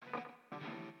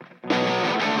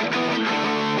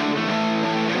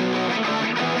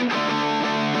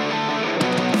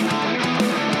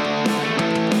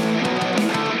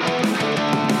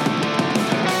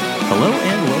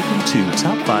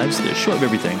Fives, the show of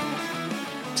everything.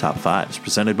 Top Fives,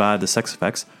 presented by the Sex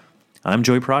Effects. I'm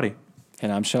Joey Prati. And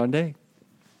I'm Sean Day.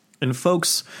 And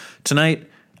folks, tonight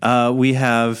we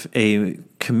have a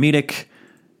comedic,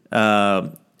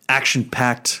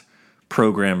 action-packed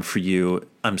program for you.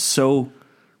 I'm so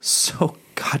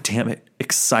goddamn it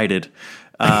excited.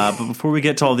 But before we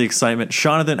get to all the excitement,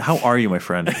 Jonathan, how are you, my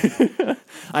friend?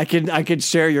 I can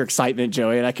share your excitement,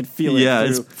 Joey, and I can feel it. Yeah,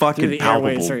 it's fucking through the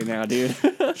palpable airwaves right now, dude.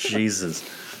 Jesus.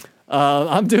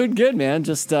 I'm doing good, man.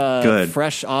 Just Good.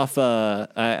 Fresh off.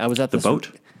 I was at The this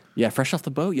boat? Yeah, fresh off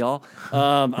the boat, y'all.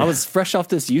 I was fresh off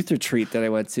this youth retreat that I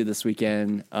went to this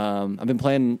weekend. I've been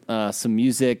playing some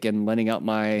music and lending out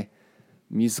my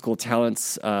musical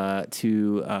talents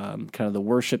to kind of the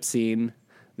worship scene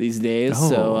these days.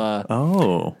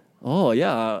 Oh.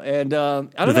 Yeah, and I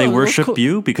don't know. Do they it was worship cool.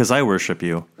 you? Because I worship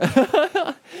you.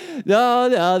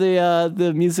 No,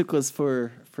 the music was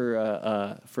for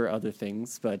other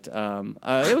things, but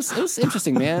it was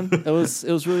interesting, man. It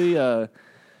was really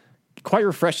quite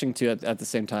refreshing too at the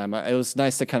same time. It was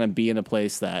nice to kind of be in a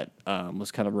place that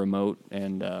was kind of remote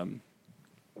and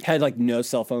had like no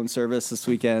cell phone service this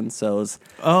weekend, so it was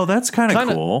That's kind of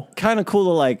cool. Kind of cool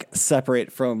to like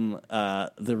separate from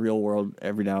the real world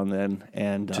every now and then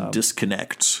and To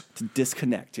disconnect.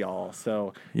 y'all.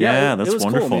 So Yeah, it was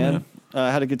wonderful, cool, man.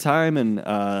 I had a good time, and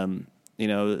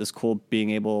it was cool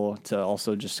being able to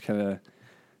also just kind of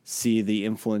see the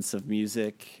influence of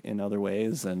music in other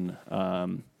ways, and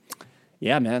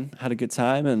yeah, man, had a good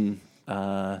time, and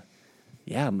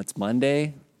it's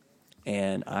Monday,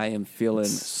 and I am feeling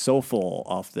so full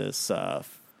off this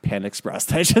Panda Express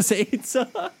that I just ate.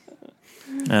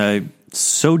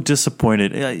 So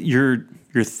disappointed. You're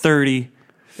 30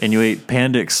 and you ate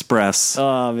Panda Express.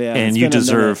 Oh man, and it's you been a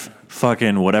deserve minute.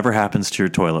 fucking whatever happens to your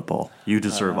toilet bowl. You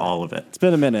deserve all of it. It's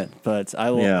been a minute, but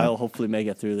I will. Yeah. I will hopefully make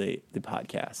it through the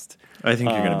podcast. I think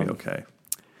you're gonna be okay.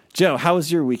 Joe, how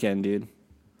was your weekend, dude?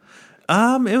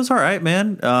 It was all right,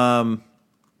 man.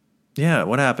 Yeah,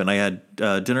 what happened? I had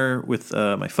dinner with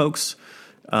my folks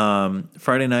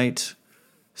Friday night.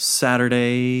 Saturday,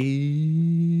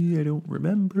 I don't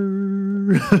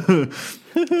remember.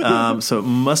 So it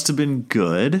must have been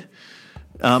good.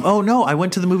 No, I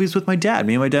went to the movies with my dad.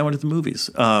 Me and my dad went to the movies.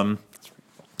 Saw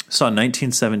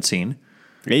 1917.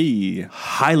 Hey,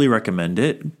 Highly recommend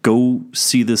it. Go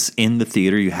see this in the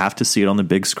theater. You have to see it on the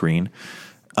big screen.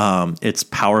 It's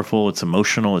powerful. It's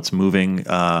emotional. It's moving.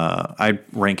 I'd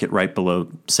rank it right below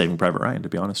Saving Private Ryan, to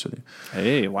be honest with you.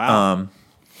 hey, wow.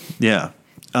 Yeah.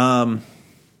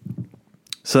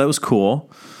 So that was cool.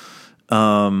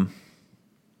 Ordered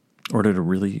a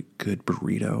really good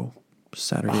burrito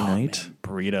Saturday night. Man,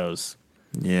 burritos.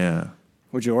 Yeah.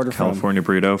 What'd you order California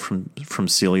burrito from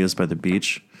Celia's by the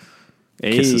beach.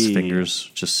 from? Kisses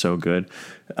fingers, just so good.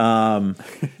 And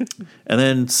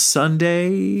then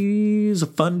Sunday's a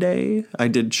fun day. I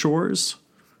did chores.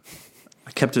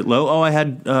 I kept it low. I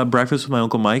had breakfast with my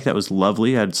Uncle Mike. That was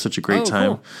lovely. I had such a great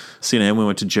time cool. seeing him. We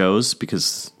went to Joe's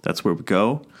because that's where we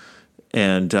go.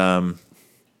 And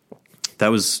that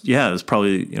was, it was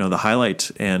probably, the highlight.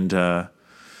 And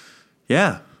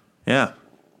yeah. I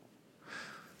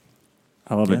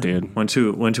love it, dude. Went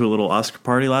to a little Oscar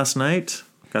party last night.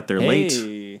 Got there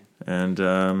late. And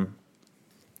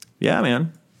yeah,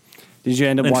 man. Did you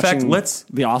end up In watching fact,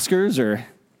 the Oscars or?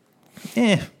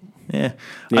 Yeah. Yeah.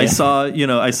 I saw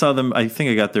them. I think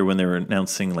I got there when they were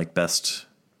announcing like best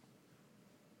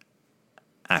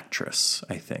actress,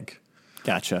 I think.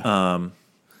 Gotcha.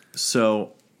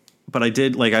 So, but I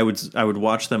did like, I would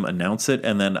watch them announce it.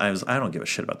 And then I don't give a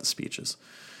shit about the speeches.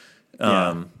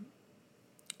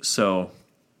 So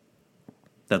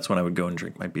that's when I would go and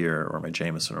drink my beer or my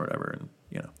Jameson or whatever.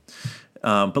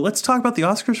 And, but let's talk about the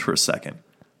Oscars for a second.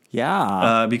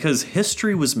 yeah. Because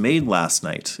history was made last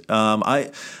night.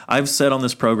 I've said on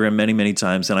this program many, many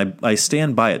times, and I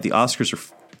stand by it. The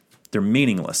Oscars they're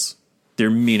meaningless.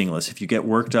 They're meaningless. If you get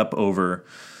worked up over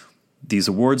these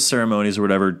awards ceremonies or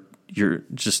whatever, you're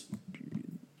just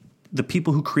the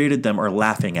people who created them are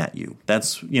laughing at you.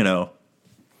 That's the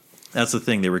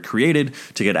thing. They were created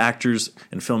to get actors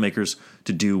and filmmakers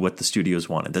to do what the studios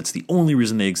wanted. That's the only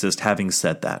reason they exist. Having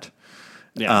said that.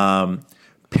 Yeah.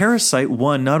 Parasite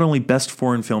won not only Best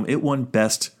Foreign Film, it won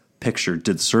Best Picture,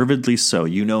 deservedly so.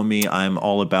 You know me, I'm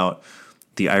all about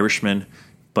The Irishman,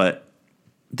 but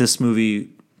this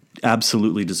movie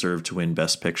absolutely deserved to win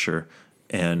Best Picture,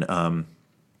 and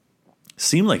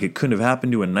seemed like it couldn't have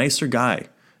happened to a nicer guy.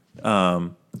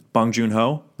 Bong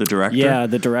Joon-ho, the director. Yeah,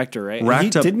 the director,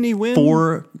 right? Didn't he win?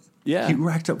 He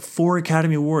racked up 4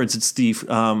 Academy Awards. It's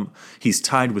he's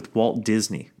tied with Walt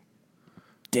Disney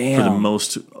Damn. for the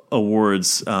most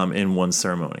awards in one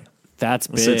ceremony. That's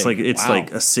big. So it's Wow.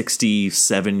 like a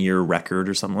 67-year record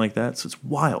or something like that. So it's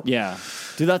wild. Yeah,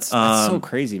 dude, that's so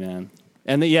crazy, man.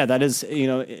 And that is,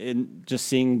 just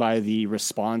seeing by the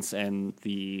response and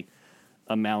the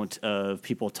amount of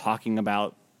people talking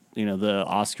about, the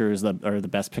Oscars or the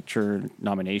Best Picture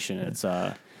nomination. It's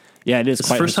it is It's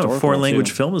quite the first time a historical, foreign language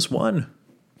too. film has won.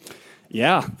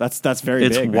 Yeah, that's very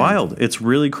It's big. wild. Man. It's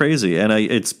really crazy. And I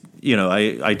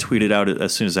tweeted out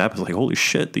as soon as that happened, like, holy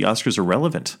shit, the Oscars are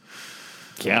relevant.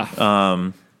 Yeah.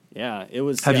 Yeah, it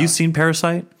was. Have you seen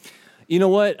Parasite? You know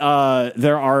what?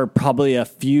 There are probably a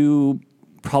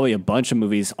bunch of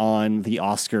movies on the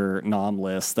Oscar nom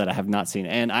list that I have not seen,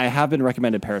 and I have been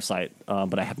recommended Parasite,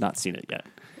 but I have not seen it yet.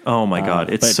 Oh my God,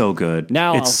 but it's so good.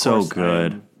 Now, it's of so course,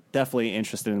 good. I'm definitely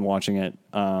interested in watching it.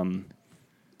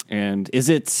 And is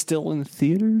it still in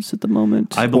theaters at the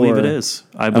moment? I believe it Or- is.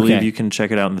 I believe Okay. you can check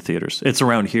it out in the theaters. It's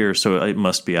around here, so it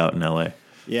must be out in LA.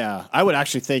 Yeah, I would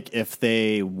actually think if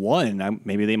they won,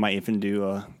 maybe they might even do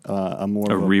a more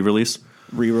A of a re-release.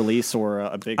 re-release or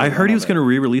a big. I heard he was going to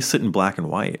re-release it in black and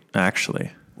white.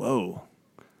 Actually, Whoa,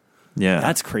 yeah,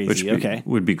 That's crazy. Which Okay.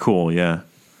 would be cool. Yeah.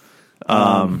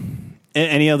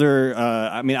 Any other?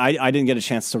 I didn't get a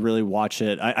chance to really watch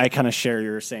it. I kind of share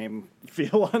your same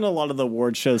feel on a lot of the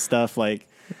award show stuff. Like,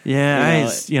 Yeah,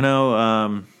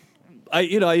 I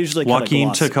usually kinda Joaquin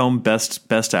gloss took home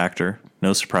best actor.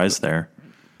 No surprise there.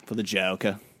 for the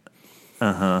Joker.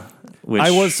 Which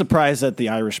I was surprised at The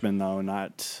Irishman, though.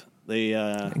 Not they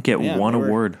get one they were-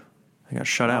 award. I got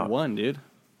shut out. One, dude.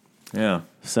 Yeah.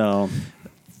 So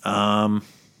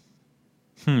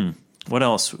What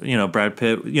else? Brad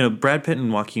Pitt. Brad Pitt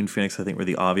and Joaquin Phoenix, I think, were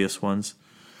the obvious ones.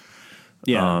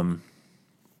 yeah,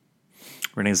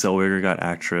 Renee Zellweger got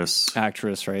actress.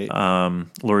 actress, right?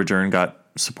 Laura Dern got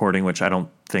supporting, which I don't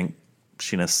think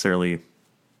she necessarily.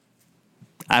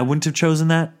 I wouldn't have chosen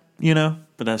that,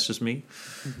 but that's just me.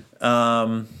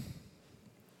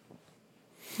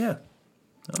 Yeah.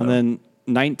 And then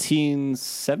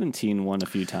 1917 won a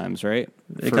few times, right?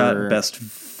 It got best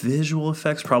visual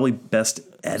effects, probably best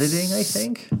editing, I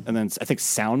think. And then I think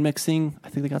sound mixing. I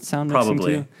think they got sound mixing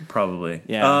too. Probably.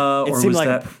 Yeah. It Or seemed was like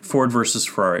that Ford versus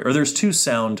Ferrari? Or there's two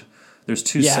sound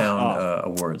Yeah.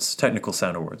 awards, technical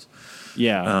sound awards.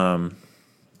 Yeah.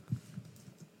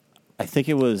 I think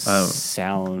it was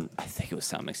sound. I think it was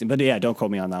sound mixing. But yeah, don't quote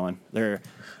me on that one.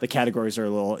 The categories are a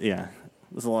little. Yeah,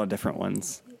 there's a lot of different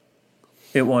ones.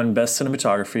 It won best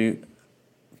cinematography,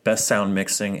 best sound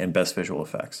mixing, and best visual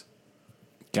effects.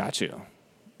 Got you.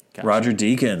 Roger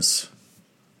Deakins.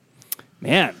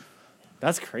 Man,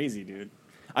 that's crazy, dude.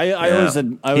 I Yeah.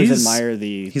 always He's- admire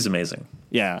the. He's amazing.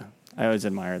 Yeah, I always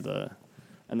admire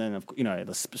and then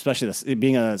especially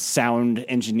being a sound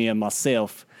engineer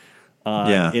myself.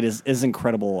 Yeah. It is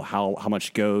incredible how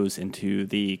much goes into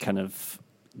the kind of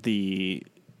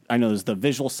I know there's the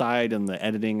visual side and the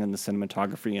editing and the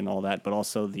cinematography and all that, but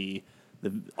also the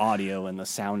audio and the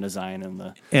sound design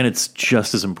and And it's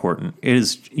just as important. It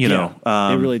is, it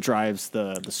really drives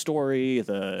the story,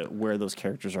 where those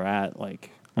characters are at,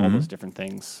 like all those different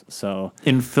things. So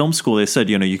in film school, they said,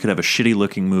 you could have a shitty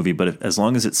looking movie, but as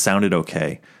long as it sounded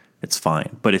okay, it's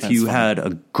fine. But if you fine. had a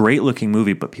great looking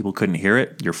movie, but people couldn't hear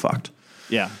it, you're fucked.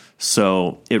 yeah,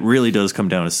 So it really does come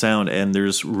down to sound. And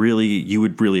you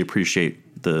would really appreciate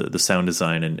the sound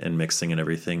design and mixing and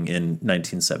everything in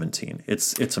 1917.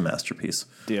 It's a masterpiece.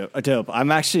 dope.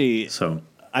 I'm actually So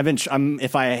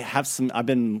if I have some,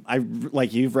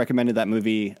 like you've recommended that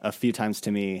movie a few times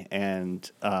to me, and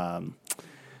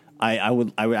I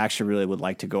would actually really would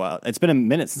like to go out. It's been a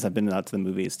minute since I've been out to the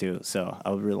movies too, so I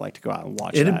would really like to go out and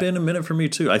watch. it had been a minute for me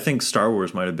too. I think Star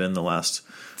Wars might have been the last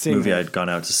Same movie here. I'd gone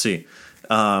out to see.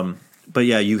 But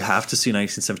yeah, you have to see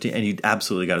 1917, and you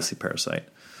absolutely got to see Parasite.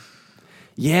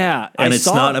 Yeah, And it's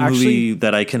not a movie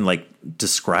that I can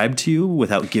describe to you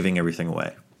without giving everything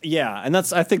away. Yeah, and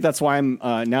I think that's why I'm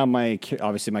now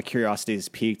obviously my curiosity is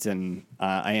piqued, and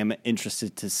I am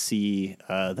interested to see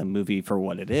the movie for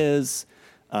what it is.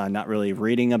 Not really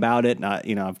reading about it.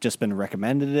 I've just been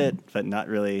recommended it, but not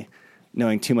really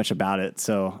knowing too much about it.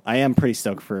 So I am pretty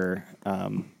stoked for.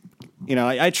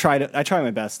 I try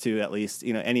my best to at least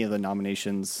any of the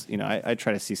nominations. I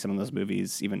try to see some of those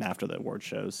movies even after the award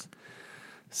shows.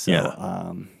 So,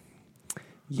 Yeah.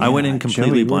 I went in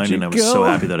completely Joey, blind, where'd and I you was so go?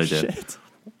 happy that I did. Shit.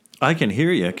 I can hear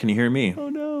you. Can you hear me? Oh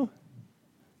no,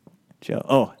 Joe.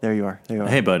 Oh, there you are. There you are.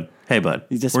 Hey, bud. Hey, bud.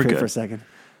 You We're disappeared good. for a second.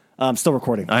 I'm still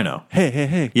recording. I know.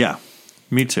 Hey. Yeah,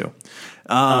 me too.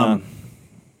 But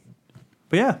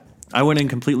yeah, I went in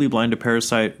completely blind to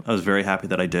Parasite. I was very happy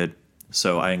that I did.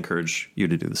 So I encourage you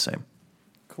to do the same.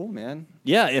 Cool, man.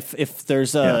 Yeah, if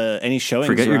there's any showings,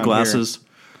 Forget your around glasses.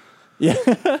 Here.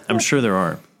 Yeah, I'm sure there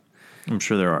are.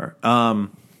 But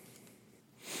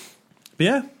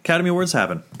yeah, Academy Awards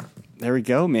happen. there we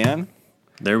go, man.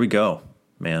 There we go,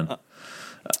 man.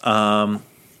 Yeah,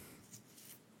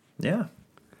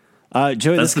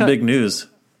 Joey, that's the big news.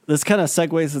 This kind of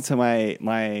segues into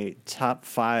my top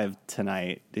 5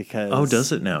 tonight because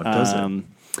Does it now? Does it?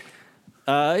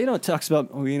 It talks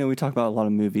about we talk about a lot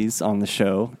of movies on the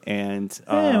show, and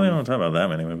We don't talk about that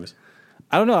many movies.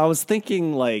 I don't know. I was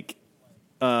thinking like,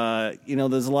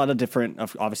 there's a lot of different.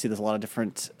 Obviously, there's a lot of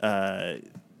different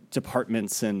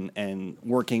departments and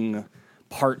working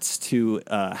parts to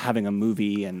having a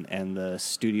movie and the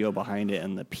studio behind it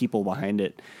and the people behind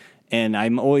it. And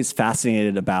I'm always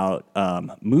fascinated about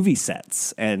movie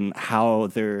sets and how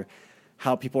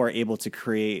people are able to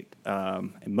create.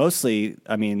 And mostly,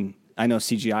 I mean, I know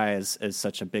CGI is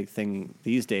such a big thing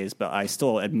these days, but I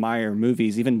still admire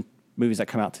movies, even movies that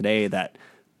come out today that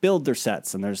build their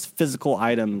sets and there's physical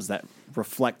items that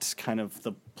reflect kind of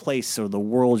the place or the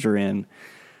world you're in.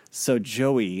 So,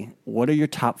 Joey, what are your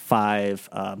top 5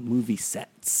 movie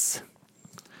sets?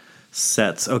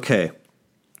 Sets. Okay.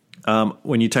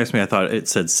 When you text me, I thought it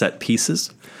said set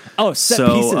pieces. Oh, set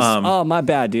pieces. Oh, my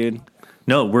bad, dude.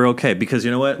 No, we're okay because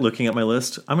you know what? Looking at my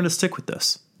list, I'm going to stick with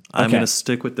this. I'm Okay. going to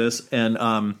stick with this. And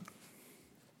I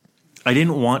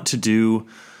didn't want to do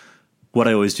what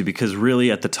I always do because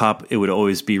really at the top, it would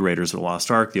always be Raiders of the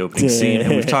Lost Ark, the opening scene. And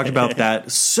we've talked about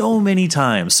that so many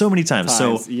times.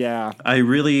 So, yeah. I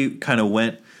really kind of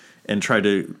went and tried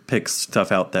to pick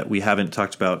stuff out that we haven't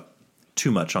talked about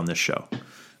too much on this show.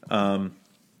 And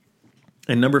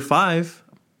number 5,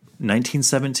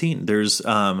 1917. There's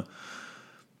a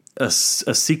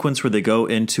sequence where they go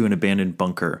into an abandoned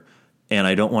bunker. And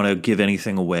I don't want to give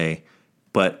anything away,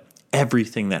 but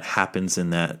everything that happens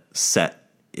in that set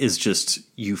is just,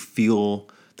 you feel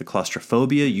the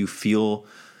claustrophobia, you feel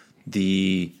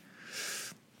it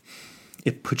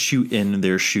puts you in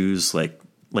their shoes like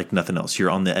nothing else. You're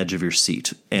on the edge of your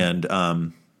seat. And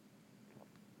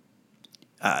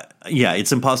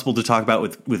it's impossible to talk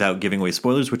about without giving away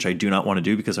spoilers, which I do not want to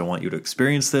do because I want you to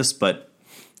experience this, but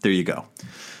there you go.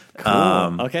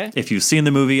 Cool. Okay. If you've seen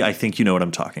the movie, I think you know what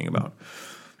I'm talking about.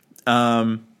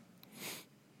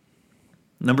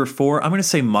 Number 4, I'm going to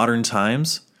say Modern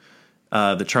Times,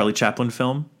 the Charlie Chaplin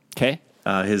film. Okay.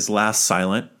 His last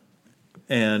silent.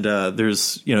 And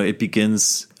there's, it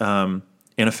begins in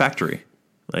a factory.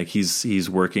 Like he's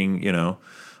working,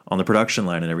 on the production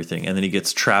line and everything. And then he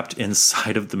gets trapped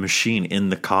inside of the machine in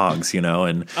the cogs,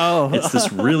 and it's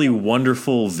this really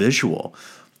wonderful visual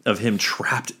of him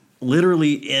trapped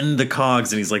literally in the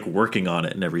cogs and he's like working on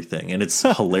it and everything. And it's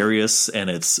hilarious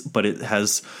but it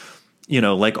has,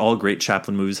 like all great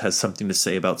Chaplin movies, has something to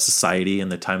say about society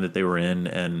and the time that they were in.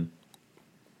 And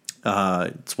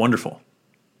it's wonderful.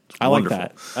 I like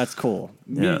that. That's cool.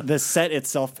 Yeah. The set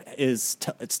itself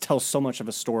it tells so much of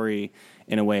a story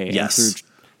in a way. Yes. And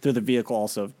through the vehicle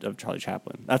also of Charlie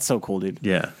Chaplin. That's so cool, dude.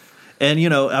 Yeah. And,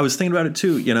 I was thinking about it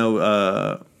too,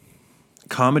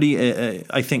 comedy,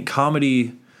 I think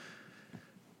comedy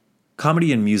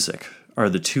and music are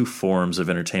the two forms of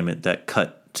entertainment that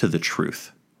cut to the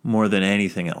truth more than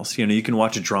anything else. You can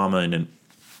watch a drama and it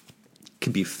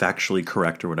can be factually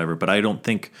correct or whatever, but I don't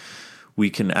think we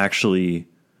can actually,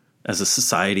 as a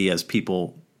society, as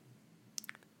people,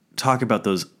 talk about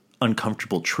those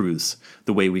uncomfortable truths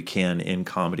the way we can in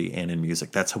comedy and in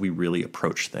music. That's how we really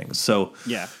approach things. So,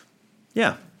 yeah.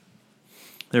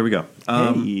 There we go.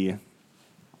 Hey.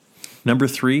 Number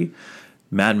 3,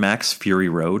 Mad Max Fury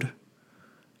Road.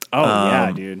 Oh,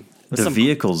 yeah, dude. The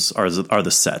vehicles are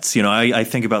the sets. I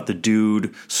think about the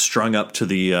dude strung up to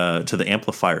the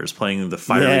amplifiers playing the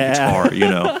fiery guitar.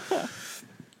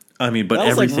 I mean, but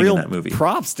everything like real in that movie,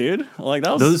 props, dude. Like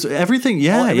that was everything.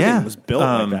 Everything was built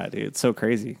like that, dude. It's so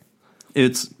crazy.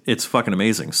 It's fucking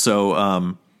amazing.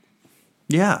 So,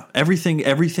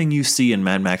 everything you see in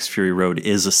Mad Max Fury Road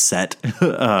is a set.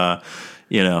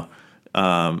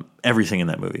 Everything in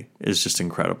that movie is just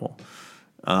incredible.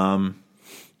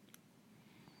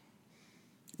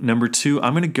 Number 2,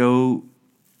 I'm going to go,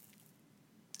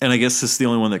 and I guess this is the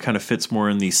only one that kind of fits more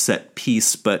in the set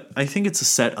piece, but I think it's a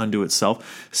set unto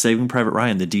itself. Saving Private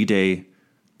Ryan, the D-Day,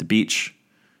 the beach.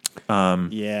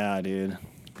 Yeah, dude.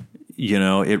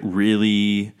 It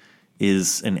really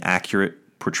is an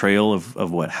accurate portrayal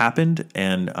of what happened,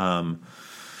 and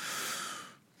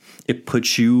it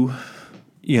puts you,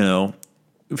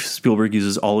 Spielberg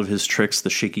uses all of his tricks, the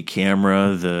shaky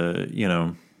camera,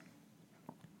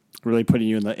 really putting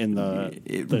you in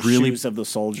the shoes of the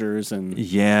soldiers, and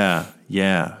yeah,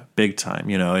 big time.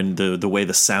 And the way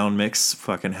the sound mix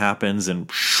fucking happens, and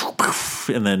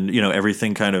then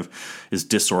everything kind of is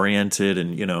disoriented,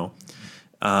 and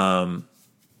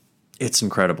it's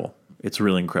incredible. It's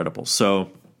really incredible.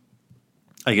 So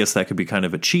I guess that could be kind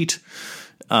of a cheat,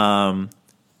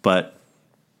 but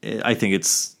I think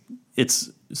it's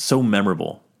so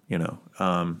memorable.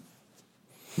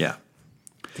 Yeah.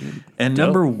 And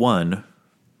number one,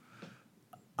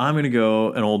 I'm going to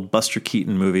go an old Buster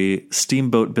Keaton movie,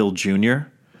 Steamboat Bill Jr.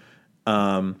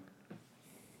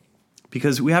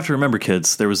 Because we have to remember,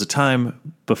 kids, there was a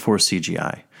time before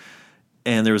CGI,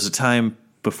 and there was a time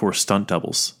before stunt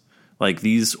doubles. Like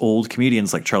these old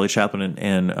comedians like Charlie Chaplin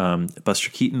and Buster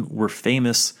Keaton were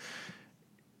famous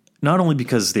not only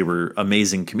because they were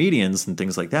amazing comedians and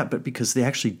things like that, but because they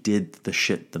actually did the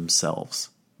shit themselves.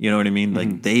 You know what I mean?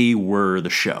 Like they were the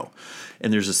show.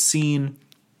 And there's a scene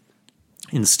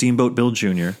in Steamboat Bill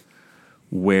Jr.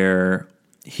 where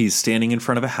he's standing in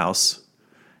front of a house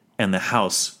and the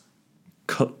house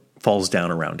falls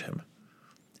down around him.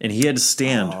 And he had to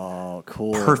stand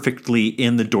perfectly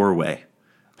in the doorway.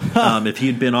 If he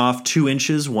had been off 2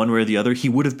 inches one way or the other, he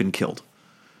would have been killed.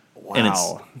 Wow.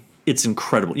 And it's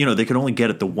incredible. They could only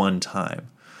get it the one time.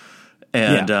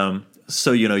 And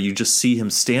so, you just see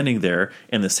him standing there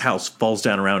and this house falls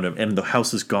down around him and the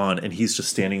house is gone and he's just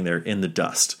standing there in the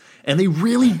dust. And they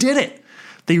really did it.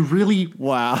 They really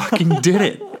fucking did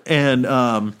it. And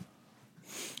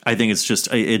I think it's just,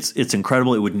 it's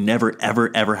incredible. It would never,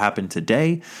 ever, ever happen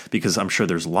today because I'm sure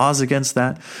there's laws against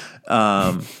that.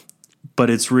 But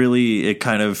it's really,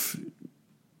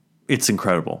 it's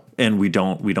incredible. And we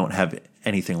don't have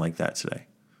anything like that today.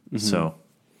 Mm-hmm. So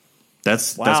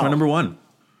that's my number one.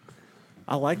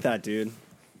 I like that, dude.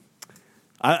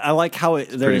 I like how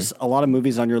there's a lot of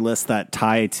movies on your list that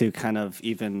tie to kind of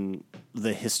even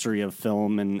the history of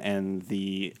film and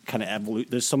the kind of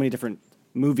there's so many different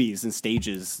movies and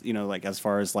stages, like as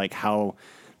far as like how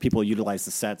people utilize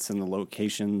the sets and the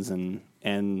locations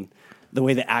and the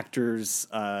way the actors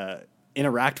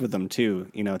interact with them too,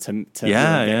 to really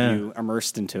get you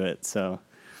immersed into it. So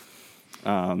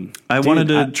I wanted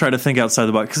to try to think outside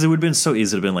the box because it would have been so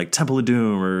easy to have been like Temple of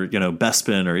Doom or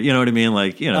Bespin or what I mean,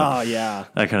 like oh yeah,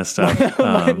 that kind of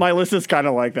stuff. My list is kind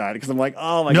of like that because I'm like,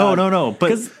 oh my god, no,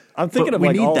 but I'm thinking of we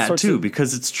like need all that sorts too of...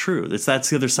 because it's true. That's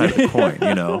the other side of the coin,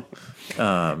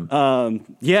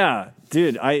 Yeah,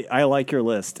 dude, I like your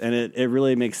list, and it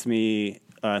really makes me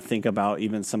think about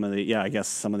even some of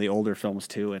the older films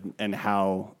too, and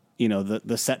how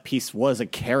the set piece was a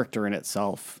character in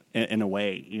itself in a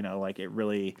way, like it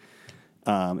really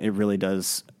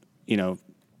does,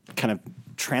 kind of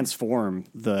transform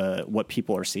what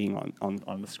people are seeing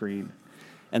on the screen.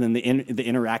 And then the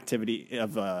interactivity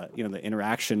of the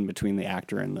interaction between the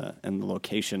actor and the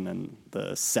location and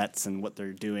the sets and what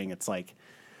they're doing. It's like,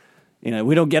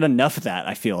 we don't get enough of that,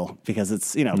 I feel, because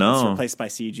it's it's replaced by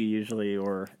CG usually,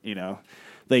 or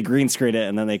they green screen it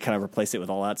and then they kind of replace it with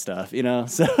all that stuff,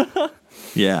 So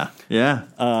yeah.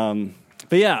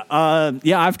 But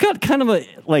I've got kind of a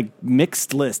like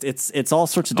mixed list. It's all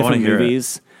sorts of different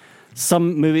movies.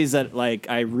 Some movies that like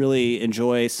I really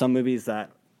enjoy, some movies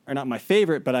that are not my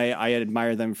favorite, but I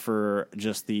admire them for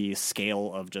just the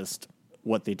scale of just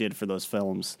what they did for those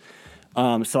films.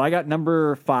 So I got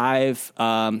number 5.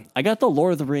 I got the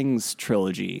Lord of the Rings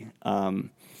trilogy.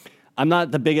 I'm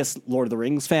not the biggest Lord of the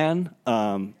Rings fan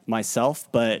myself,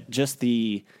 but just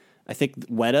I think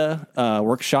Weta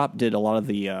Workshop did a lot of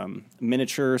the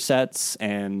miniature sets,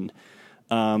 and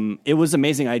it was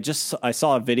amazing. I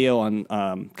saw a video on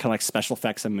kind of like special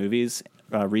effects in movies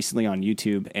recently on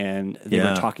YouTube, and they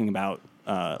were talking about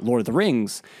Lord of the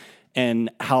Rings and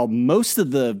how most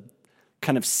of the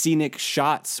kind of scenic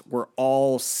shots were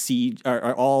all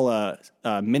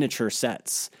miniature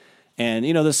sets. And,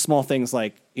 there's small things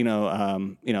like,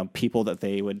 people that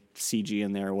they would CG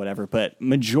in there or whatever. But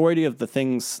majority of the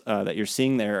things that you're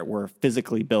seeing there were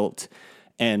physically built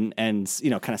and kind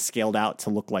of scaled out to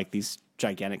look like these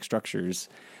gigantic structures.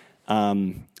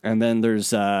 And then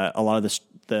there's a lot of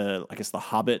the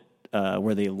Hobbit,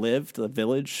 where they lived, the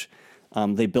village.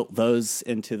 They built those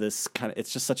into this kind of,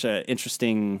 it's just such an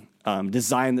interesting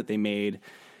design that they made.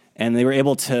 And they were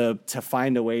able to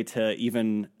find a way to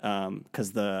even,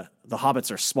 because the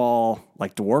hobbits are small,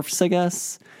 like dwarfs, I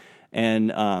guess. And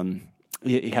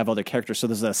you have other characters. So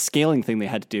there's a scaling thing they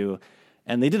had to do.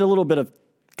 And they did a little bit of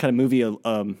kind of movie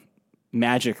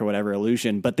magic or whatever,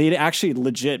 illusion. But they actually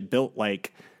legit built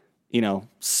like,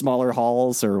 smaller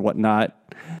halls or whatnot.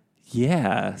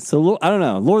 Yeah. So I don't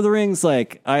know. Lord of the Rings,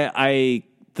 like I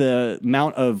the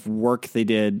amount of work they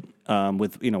did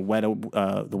with the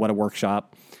Weta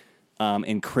Workshop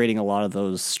in creating a lot of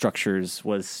those structures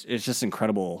it's just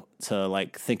incredible to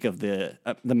like think of the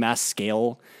mass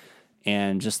scale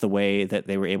and just the way that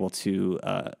they were able to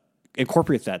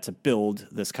incorporate that to build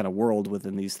this kind of world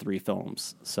within these 3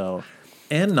 films. So.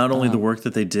 And not only the work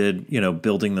that they did,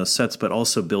 building those sets, but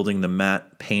also building the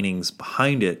matte paintings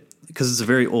behind it, because it's a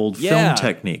very old film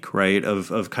technique, right?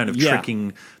 Of kind of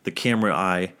tricking the camera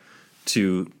eye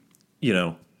to,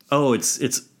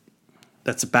 it's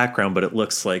that's a background, but it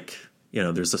looks like,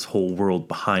 there's this whole world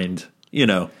behind,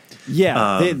 Yeah,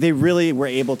 they really were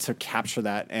able to capture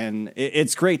that, and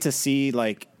it's great to see.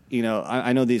 Like,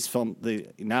 I know these films.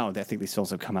 Now I think these films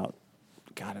have come out.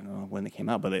 God, I don't know when they came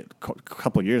out, but a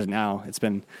couple of years now. It's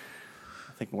been,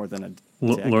 I think, more than a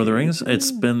decade. Lord of the Rings.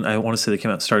 It's been. I want to say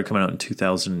they started coming out in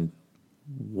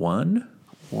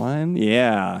 2001.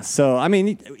 Yeah. So I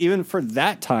mean, even for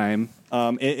that time,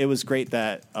 it was great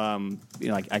that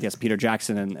like I guess Peter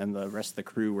Jackson and the rest of the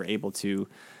crew were able to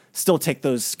still take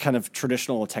those kind of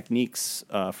traditional techniques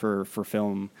for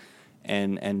film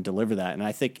and deliver that, and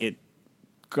I think it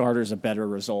garners a better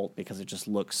result because it just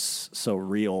looks so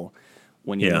real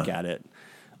when you look at it.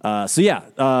 Lord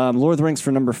of the Rings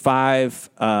for number 5.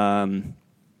 I'm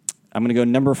going to go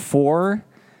number 4.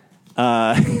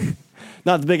 Not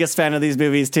the biggest fan of these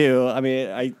movies too. I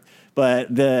mean,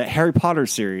 but the Harry Potter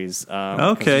series.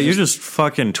 Okay, you're just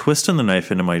fucking twisting the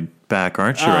knife into my back,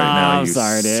 aren't you, right now? I'm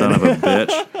sorry, dude. Son of a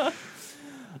bitch.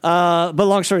 But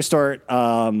long story short,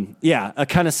 kind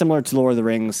of similar to Lord of the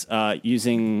Rings,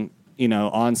 using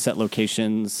on-set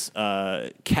locations,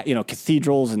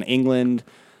 cathedrals in England,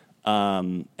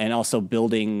 and also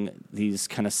building these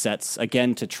kind of sets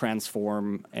again to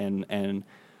transform and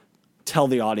tell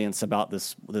the audience about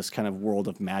this kind of world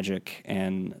of magic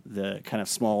and the kind of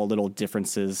small little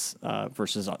differences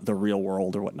versus the real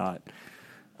world or whatnot.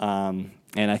 And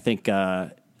I think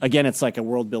again, it's like a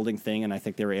world building thing, and I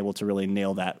think they were able to really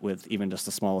nail that with even just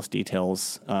the smallest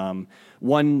details.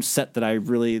 One set that I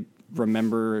really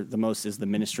remember the most is the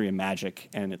Ministry of Magic,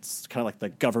 and it's kind of like the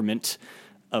government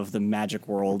of the magic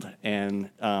world, and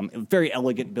a very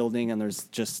elegant building, and there's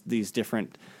just these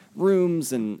different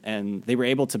rooms, and they were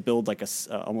able to build like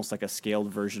almost like a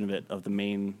scaled version of it, of the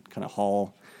main kind of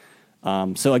hall.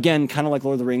 So again, kind of like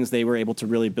Lord of the Rings, they were able to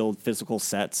really build physical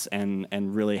sets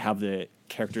and really have the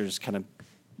characters kind of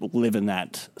live in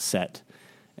that set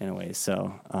in a way.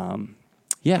 So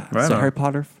Harry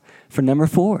Potter for number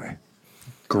 4.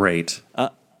 Great.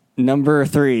 Number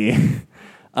 3,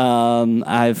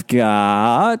 I've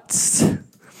got.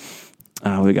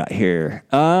 We got here.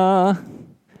 I'm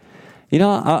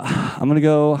gonna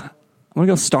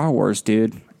go Star Wars,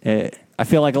 dude. I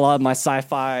feel like a lot of my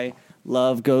sci-fi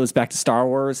love goes back to Star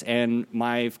Wars, and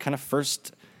my kind of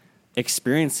first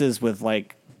experiences with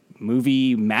like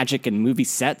movie magic and movie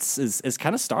sets is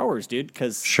kind of Star Wars, dude.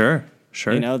 Because sure.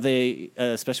 They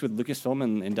especially with Lucasfilm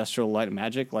and Industrial Light and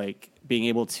Magic, like being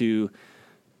able to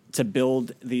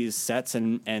build these sets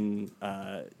and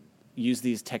use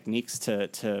these techniques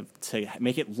to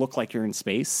make it look like you're in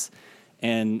space.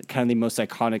 And kind of the most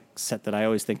iconic set that I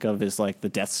always think of is like the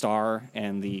Death Star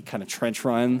and the kind of trench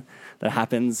run that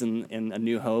happens in A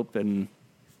New Hope, and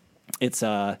it's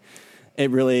it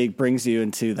really brings you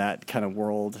into that kind of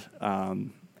world,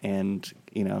 and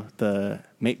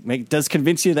does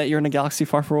convince you that you're in a galaxy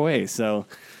far, far away. So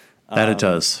that it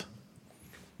does.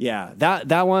 Yeah,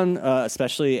 that one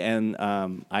especially, and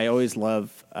I always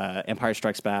love Empire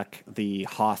Strikes Back, the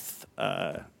Hoth,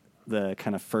 the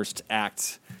kind of first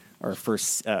act or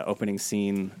first opening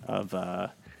scene of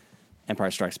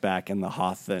Empire Strikes Back, and the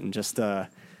Hoth, and just kind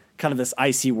of this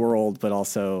icy world, but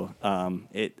also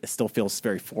it still feels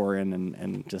very foreign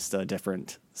and just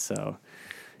different. So,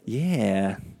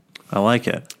 yeah. I like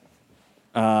it.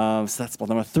 So that's ball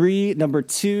number 3. Number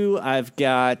 2, I've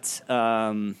got...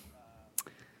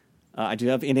 I do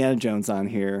have Indiana Jones on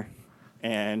here,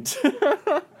 and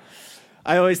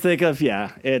I always think of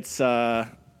it's Raiders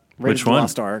Which of the one?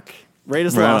 Lost Ark.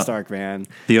 Raiders of the Lost Ark, man.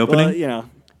 The opening? Well,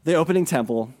 the opening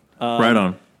temple. Right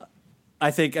on.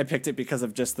 I think I picked it because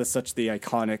of just the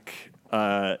iconic.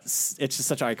 It's just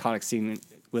such an iconic scene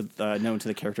with known to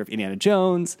the character of Indiana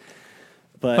Jones.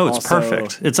 But it's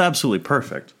perfect. It's absolutely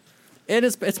perfect.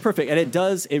 It's perfect, and it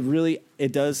does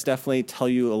definitely tell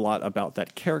you a lot about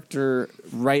that character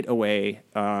right away.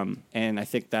 And I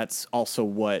think that's also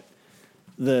what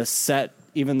the set,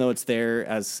 even though it's there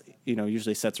as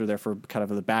usually sets are there for kind of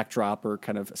the backdrop or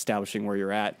kind of establishing where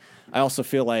you're at. I also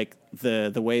feel like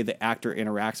the way the actor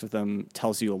interacts with them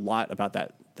tells you a lot about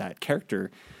that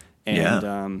character,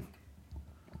 and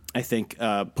I think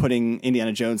putting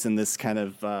Indiana Jones in this kind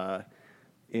of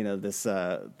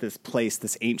this place,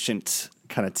 this ancient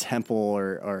kind of temple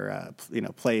or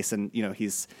place, and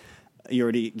you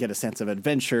already get a sense of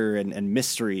adventure and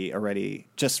mystery already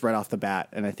just right off the bat,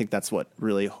 and I think that's what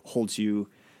really holds you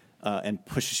and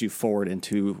pushes you forward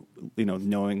into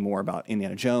knowing more about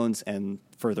Indiana Jones and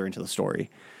further into the story.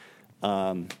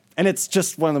 And it's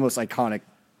just one of the most iconic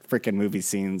freaking movie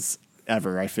scenes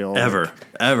ever. I feel ever,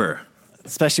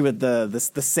 especially with the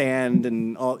sand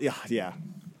and all. Yeah.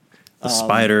 The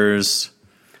spiders,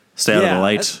 stay out of the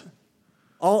light.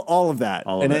 All of that.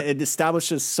 And it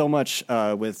establishes so much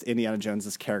with Indiana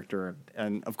Jones's character.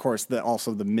 And of course,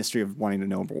 also the mystery of wanting to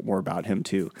know more about him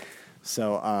too.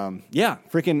 So,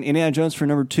 freaking Indiana Jones for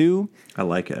number 2. I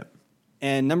like it.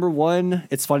 And number 1,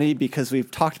 it's funny because we've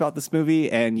talked about this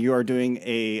movie and you are doing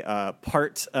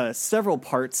several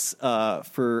parts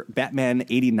for Batman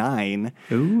 89.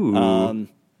 Ooh.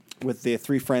 With the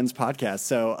Three Friends podcast.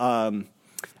 So,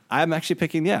 I'm actually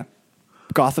picking,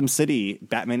 Gotham City,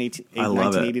 Batman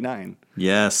 1989.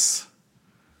 Yes.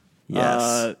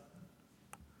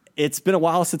 It's been a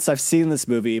while since I've seen this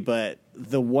movie, but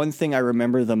the one thing I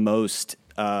remember the most,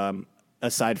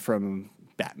 aside from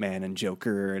Batman and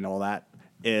Joker and all that,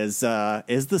 is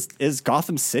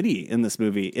Gotham City in this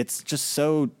movie. It's just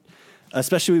so,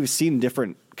 especially we've seen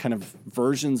different kind of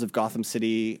versions of Gotham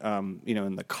City,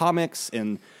 in the comics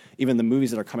and even the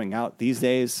movies that are coming out these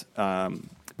days.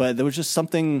 But there was just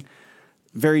something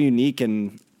very unique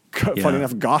and funny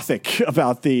enough gothic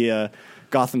about the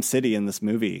Gotham City in this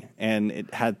movie. And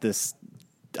it had this,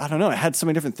 I don't know, it had so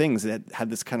many different things. It had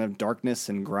this kind of darkness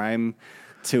and grime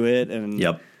to it. And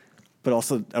but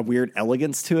also a weird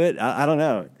elegance to it. I don't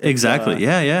know. Exactly.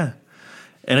 Yeah.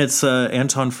 And it's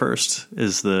Anton Furst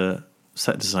is the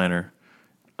set designer.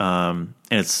 And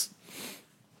it's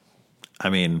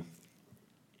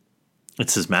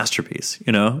his masterpiece,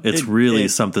 It's really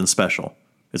something special.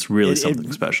 It's really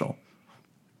something special.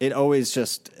 It always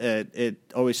it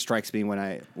always strikes me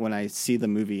when I see the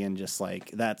movie and just like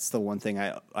that's the one thing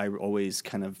I always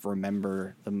kind of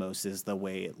remember the most is the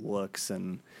way it looks,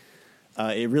 and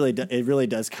it really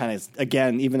does kind of,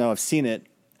 again, even though I've seen it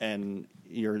and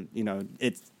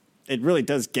it really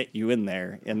does get you in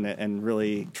there and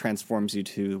really transforms you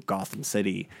to Gotham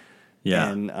City. Yeah,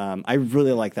 and I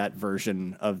really like that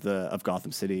version of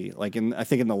Gotham City. Like I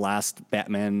think in the last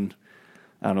Batman,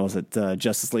 I don't know, was it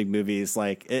Justice League movies?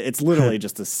 Like it's literally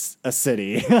just a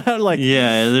city.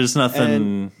 There's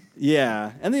nothing.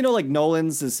 And like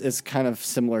Nolan's is kind of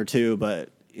similar too, but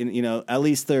at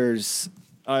least there's.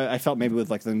 I felt maybe with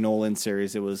like the Nolan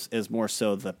series, is more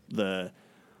so the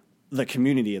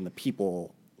community and the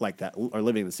people like that are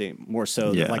living the same more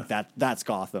so like that's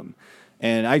Gotham.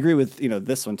 And I agree with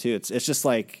this one too. It's just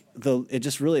like it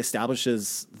just really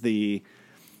establishes the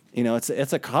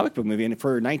it's a comic book movie, and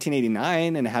for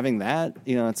 1989 and having that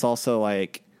it's also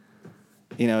like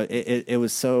it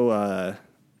was so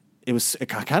it was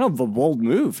kind of a bold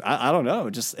move. I don't know,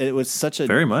 just it was such a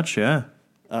very much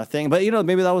thing. But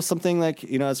maybe that was something like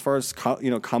as far as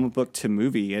comic book to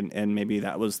movie, and maybe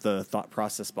that was the thought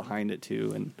process behind it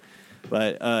too.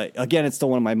 But again, it's still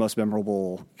one of my most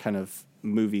memorable kind of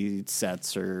movie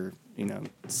sets or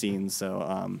scenes.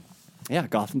 So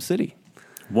Gotham City.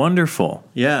 Wonderful.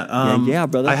 Yeah,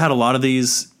 brother. I had a lot of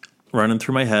these running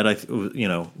through my head.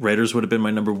 Raiders would have been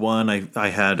my number 1. I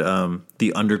had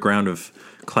the underground of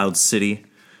Cloud City,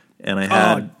 and I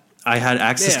had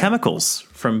Axis Chemicals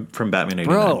from Batman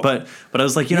 89. But I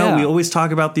was like, we always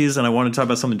talk about these, and I want to talk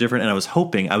about something different. And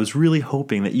I was really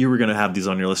hoping that you were going to have these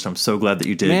on your list. I'm so glad that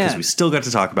you did, because we still got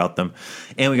to talk about them,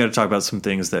 and we got to talk about some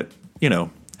things that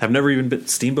have never even been.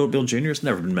 Steamboat Bill Jr. has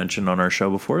never been mentioned on our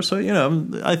show before. So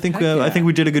I think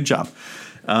we did a good job.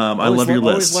 I love your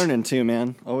list. Always learning too,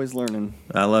 man. Always learning.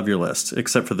 I love your list,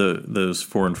 except for those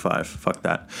 4 and 5. Fuck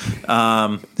that.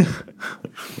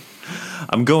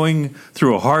 I'm going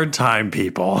through a hard time,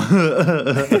 people.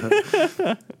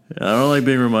 I don't like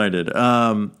being reminded.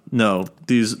 No,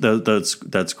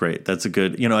 that's great. That's a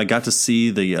good. I got to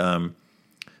see the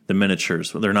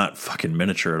miniatures. Well, they're not fucking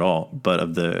miniature at all, but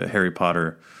of the Harry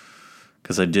Potter,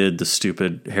 because I did the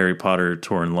stupid Harry Potter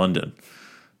tour in London.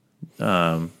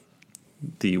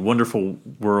 The Wonderful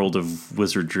World of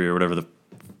Wizardry, or whatever the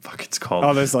fuck it's called.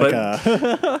 Oh, there's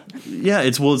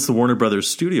it's the Warner Brothers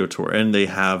studio tour, and they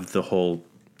have the whole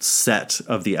set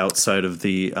of the outside of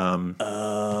the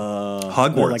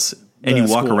Hogwarts, and you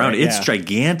walk around. Right? It's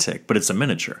gigantic, but it's a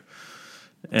miniature.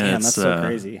 And that's so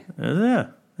crazy.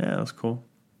 Yeah, it was cool.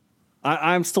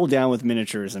 I'm still down with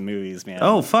miniatures and movies, man.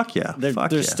 Oh, fuck yeah.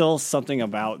 There's still something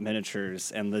about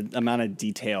miniatures and the amount of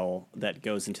detail that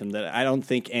goes into them that I don't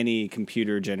think any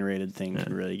computer generated thing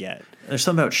can really get. There's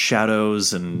something about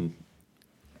shadows, and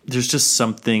there's just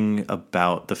something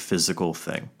about the physical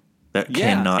thing that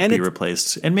cannot be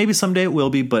replaced. And maybe someday it will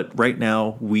be, but right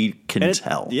now we can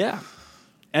tell. Yeah.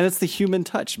 And it's the human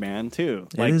touch, man, too.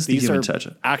 It is the human touch.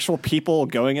 Actual people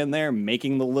going in there,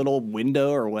 making the little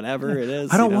window or whatever it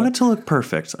is. I don't want it to look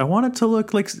perfect. I want it to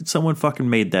look like someone fucking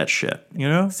made that shit, you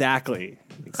know? Exactly,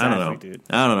 I don't know. dude.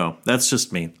 I don't know. That's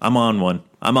just me. I'm on one.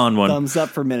 Thumbs up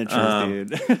for miniatures,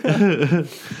 dude.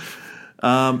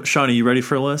 Sean, are you ready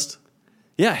for a list?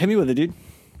 Yeah, hit me with it, dude.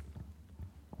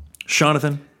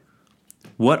 Jonathan,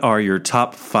 what are your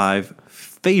top 5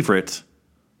 favorite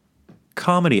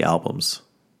comedy albums?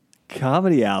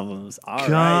 Comedy albums. All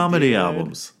comedy right,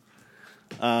 albums.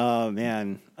 Oh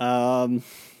man.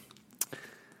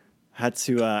 Had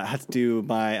to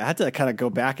kind of go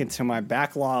back into my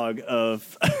backlog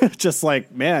of just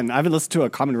like, man, I haven't listened to a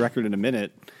Common record in a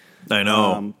minute. I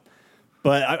know.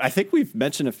 But I think we've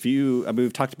mentioned a few. I mean,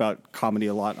 we've talked about comedy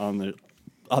a lot on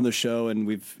the show, and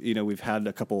we've had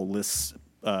a couple lists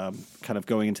kind of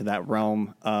going into that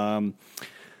realm.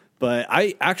 But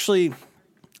I actually,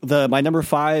 my number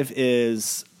 5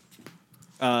 is,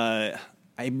 I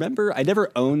remember I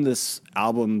never owned this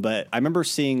album, but I remember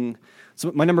seeing.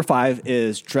 So my number 5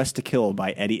 is "Dressed to Kill"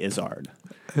 by Eddie Izzard.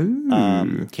 Came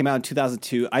out in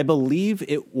 2002. I believe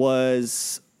it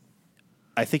was.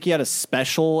 I think he had a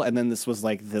special, and then this was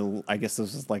like the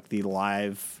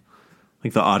live,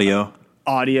 like the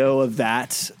audio of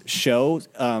that show.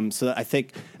 So I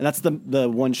think, and that's the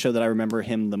one show that I remember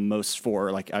him the most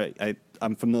for. Like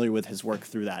I'm familiar with his work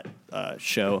through that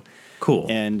show. Cool.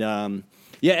 And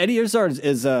Eddie Izzard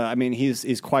is I mean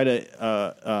he's quite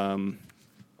a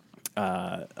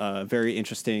very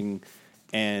interesting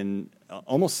and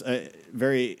almost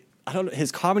very, I don't know,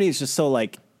 his comedy is just so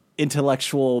like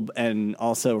intellectual and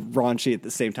also raunchy at the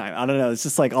same time. I don't know. It's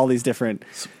just like all these different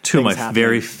two of my happening.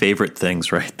 Very favorite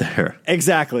things right there.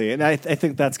 Exactly. And I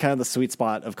think that's kind of the sweet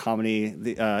spot of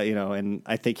comedy, and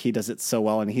I think he does it so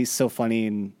well, and he's so funny,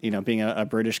 and, being a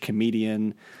British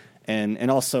comedian and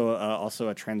also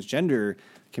a transgender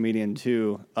comedian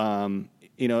too.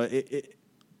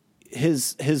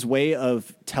 His way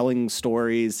of telling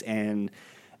stories and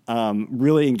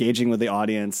really engaging with the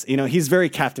audience. He's very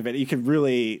captivating. You could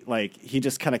really he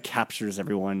just kind of captures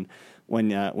everyone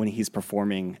when he's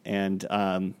performing. And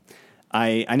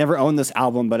I never owned this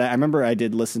album, but I remember I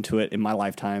did listen to it in my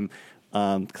lifetime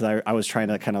because I was trying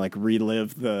to kind of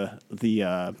relive the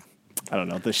I don't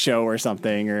know, the show or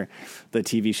something, or the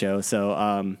TV show.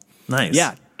 So nice.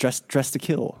 Yeah, Dressed to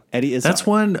Kill, Eddie Izzard. That's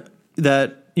one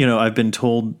that I've been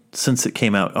told since it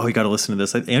came out. Oh, you got to listen to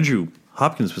this. Andrew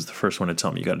Hopkins was the first one to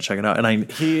tell me you got to check it out,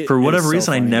 and for whatever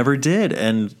reason I never did.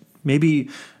 And maybe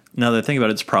now that I think about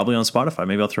it, it's probably on Spotify.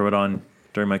 Maybe I'll throw it on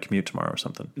during my commute tomorrow or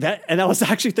something. And I was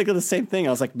actually thinking the same thing.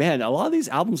 I was like, man, a lot of these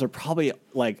albums are probably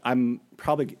I'm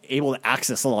probably able to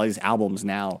access a lot of these albums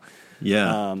now.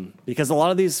 Yeah, because a lot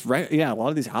of these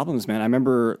albums, man. I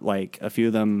remember a few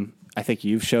of them. I think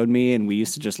you've showed me, and we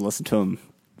used to just listen to them.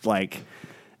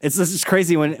 It's just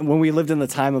crazy when we lived in the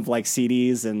time of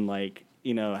CDs and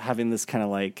having this kind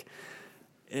of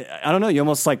I don't know, you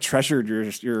almost treasured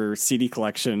your CD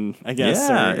collection, I guess.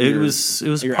 Yeah, it was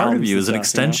part of you. It was an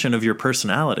extension of your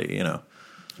personality,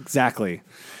 Exactly.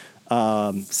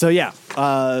 So yeah,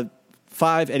 5,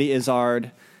 Eddie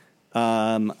Izzard.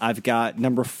 I've got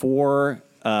number 4,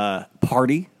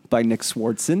 Party by Nick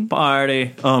Swardson.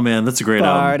 Party. Oh man, that's a great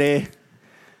album. Party.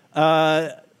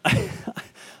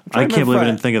 I can't believe I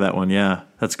didn't think of that one. Yeah,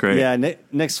 that's great. Yeah, Nick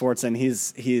Swardson,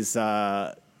 he's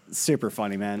super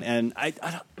funny, man. And I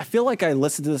feel like I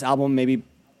listened to this album maybe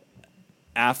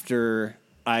after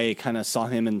I kind of saw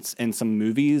him in some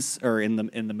movies, or in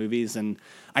the movies, and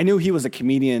I knew he was a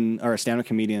comedian or a stand-up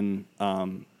comedian,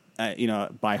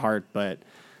 by heart. But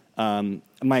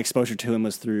my exposure to him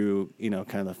was through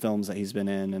kind of the films that he's been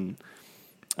in, and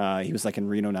he was in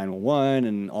Reno 911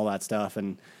 and all that stuff.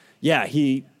 And yeah,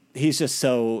 he's just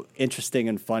so interesting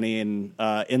and funny, and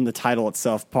in the title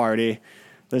itself, Party,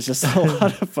 there's just a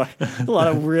lot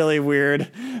of really weird,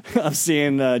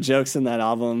 obscene jokes in that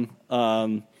album.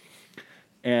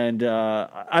 And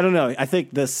I don't know. I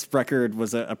think this record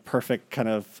was a perfect kind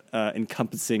of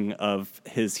encompassing of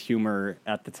his humor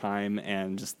at the time,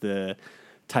 and just the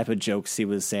type of jokes he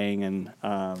was saying. And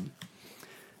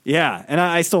yeah, and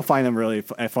I still find them really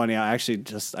funny. I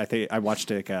think I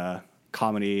watched a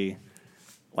comedy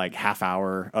half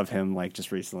hour of him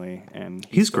just recently, and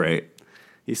he's great.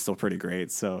 He's still pretty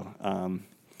great. So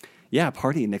Yeah,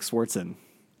 Party, Nick Swartzen.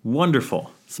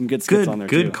 Wonderful. Some good skits on there,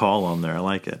 too. Good call on there. I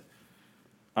like it.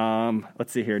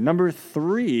 Let's see here. Number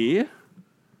 3,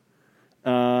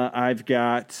 I've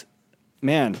got,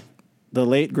 man, the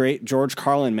late, great George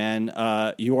Carlin, man.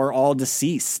 You Are All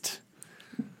Deceased.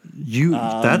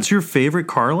 That's your favorite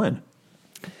Carlin?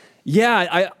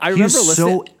 Yeah, I remember listening. He's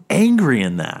so angry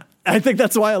in that. I think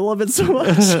that's why I love it so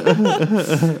much.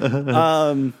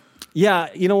 Yeah,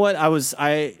 you know what? I was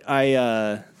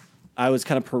kind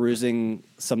of perusing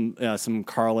some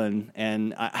Carlin,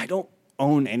 and I don't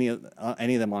own any of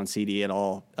them on CD at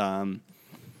all.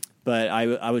 But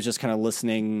I was just kind of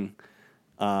listening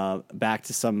back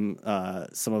to some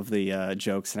of the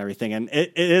jokes and everything, and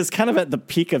it is kind of at the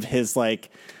peak of his, like,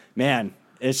 man.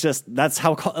 It's just George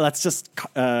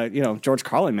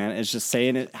Carlin, man. It's just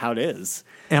saying it how it is.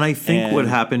 And I think what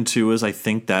happened too is I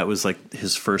think that was like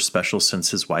his first special since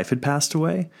his wife had passed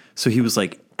away. So he was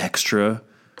like extra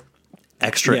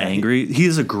angry. He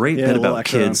has a great bit about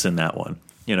kids in that one.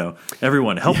 You know,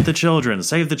 everyone help the children,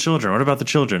 save the children. What about the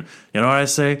children? You know what I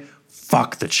say?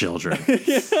 Fuck the children.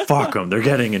 Fuck them. They're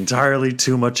getting entirely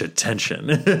too much attention.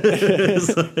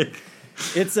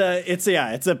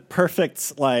 It's a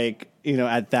perfect, like, you know,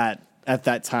 at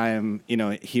that time, you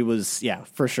know, he was,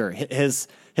 for sure. His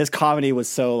comedy was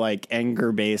so, like,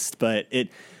 anger based, but it,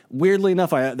 weirdly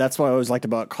enough, that's what I always liked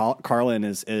about Carlin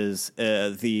is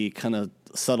the kind of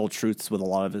subtle truths with a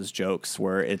lot of his jokes,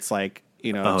 where it's like,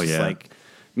 you know, like,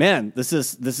 man, this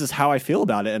is how I feel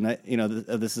about it, and you know,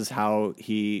 this is how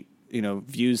he, you know,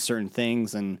 views certain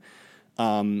things, and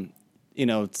you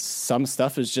know, some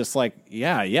stuff is just like,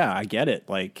 yeah, I get it,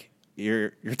 like,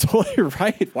 you're totally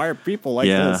right. Why are people like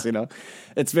this? You know,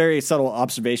 it's very subtle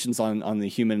observations on the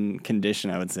human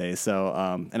condition, I would say. So,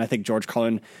 and I think George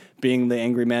Carlin, being the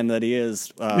angry man that he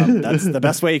is, that's the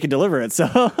best way he can deliver it. So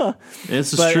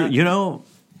this is true. You know,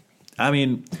 I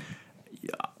mean,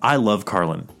 I love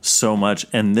Carlin so much,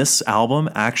 and this album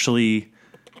actually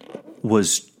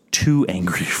was too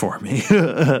angry for me.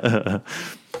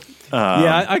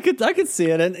 Yeah, I could see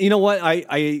it, and you know what?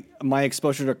 My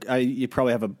exposure to you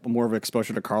probably have more of an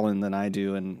exposure to Carlin than I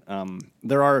do, and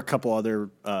there are a couple other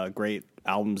great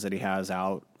albums that he has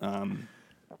out, and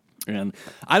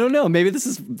I don't know. Maybe this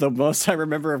is the most I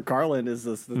remember of Carlin is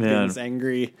this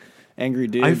angry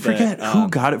dude. I forget who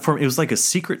got it from. It was like a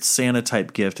Secret Santa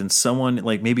type gift, and someone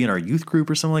like maybe in our youth group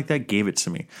or something like that gave it to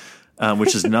me,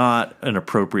 which is not an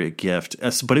appropriate gift.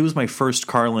 But it was my first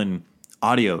Carlin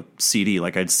audio CD.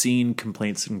 Like, I'd seen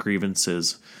Complaints and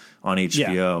Grievances on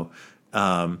HBO,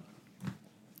 and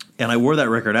I wore that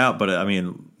record out. But I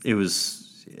mean,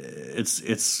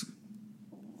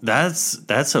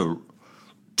 that's a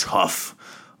tough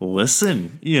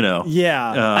listen, you know.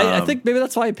 I think maybe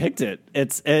that's why I picked it.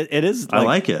 It is. Like, I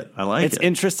like it. It's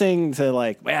interesting to,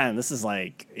 like, man, this is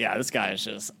like, this guy is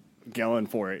just going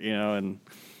for it, you know. And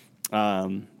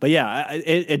but yeah,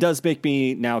 it does make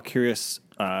me now curious.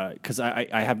 Because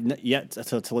I have yet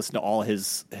to listen to all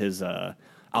his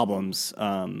albums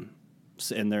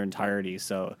in their entirety,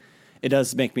 so it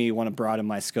does make me want to broaden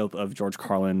my scope of George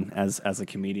Carlin as a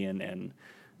comedian, and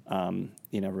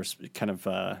you know, kind of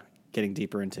getting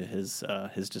deeper into his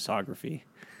discography.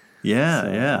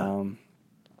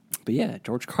 But yeah,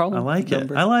 George Carlin.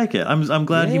 I like it. I'm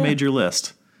glad he made your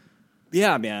list.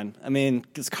 Yeah, man. I mean,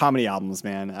 his comedy albums,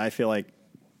 man. I feel like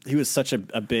he was such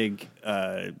a big.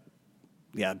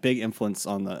 Big influence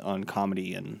on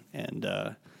comedy, and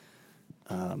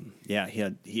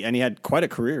he had quite a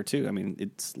career too. I mean,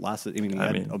 it's lasted.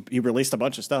 He released a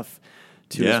bunch of stuff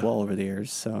too as well over the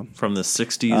years. So from the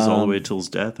 '60s all the way till his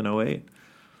death in 2008.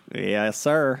 Yes,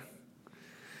 sir.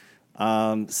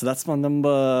 So that's my number.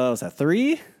 Was that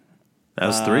 3? That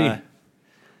was 3.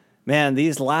 Man,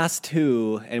 these last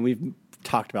 2, and we've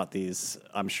talked about these,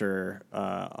 I'm sure,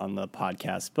 on the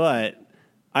podcast, but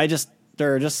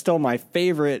they're just still my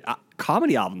favorite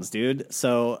comedy albums, dude.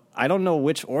 So I don't know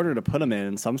which order to put them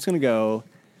in. So I'm just gonna go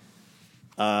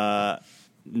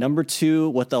number 2.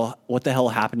 What the hell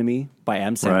happened to me by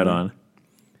Adam Sandler. Right on.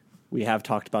 We have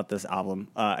talked about this album.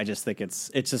 I just think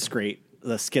it's just great.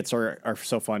 The skits are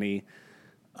so funny.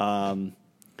 I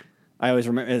always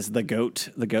remember is the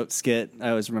goat skit. I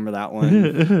always remember that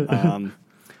one.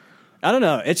 I don't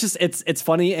know. It's just it's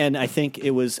funny, and I think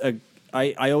it was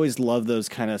I always love those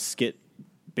kind of skit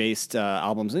based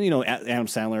albums, and you know, Adam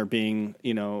Sandler being,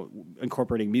 you know,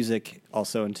 incorporating music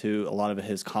also into a lot of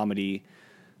his comedy.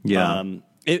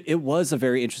 It was a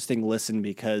very interesting listen,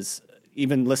 because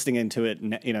even listening into it,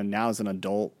 you know, now as an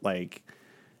adult, like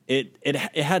it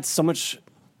had so much,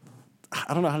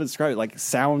 I don't know how to describe it, like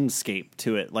soundscape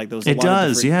to it, like those. It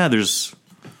does, yeah. There's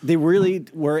they really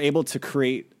were able to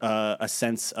create a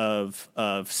sense of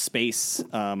space,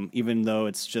 even though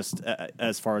it's just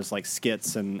as far as like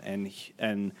skits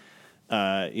and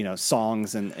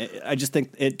songs, and I just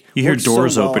think it. You hear works so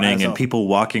doors well opening as and people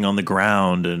walking on the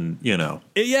ground, and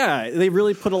they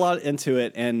really put a lot into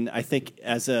it, and I think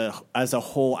as a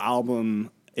whole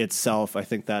album itself, I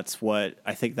think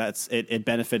it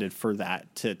benefited for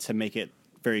that to make it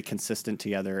very consistent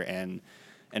together and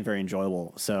very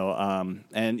enjoyable. So, Adam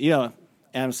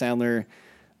Sandler,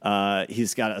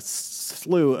 he's got a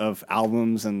slew of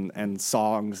albums and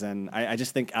songs, and I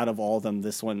just think out of all of them,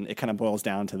 this one, it kind of boils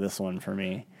down to this one for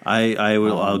me.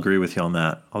 I'll agree with you on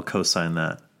that. I'll co-sign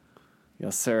that.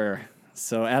 Yes, sir.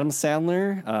 So Adam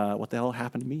Sandler, What the Hell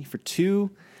Happened to Me for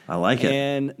 2. I like it.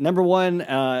 And number 1,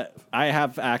 I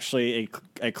have actually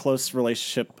a close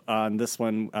relationship on this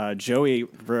one. Joey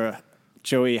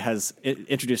has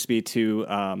introduced me to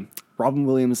Robin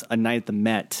Williams' A Night at the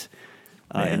Met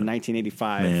in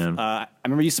 1985. I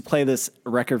remember you used to play this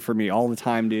record for me all the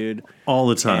time, dude. All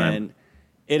the time. And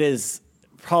it is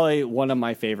probably one of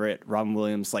my favorite Robin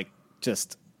Williams, like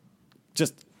just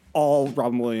all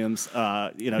Robin Williams.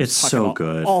 It's so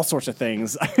good. All sorts of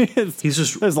things. He's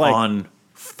just on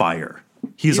fire.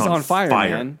 He's on fire,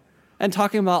 man. And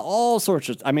talking about all sorts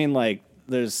of. I mean, like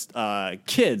there's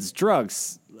kids,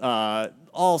 drugs.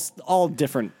 All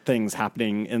different things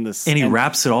happening in this, and he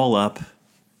wraps it all up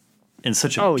in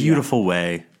such a beautiful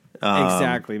way.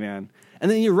 Exactly, man.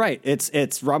 And then you're right.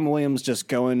 It's Robin Williams just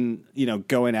going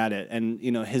at it, and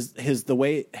the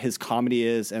way his comedy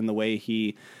is, and the way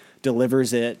he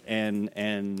delivers it, and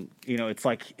it's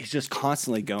like he's just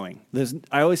constantly going.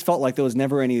 I always felt like there was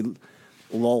never any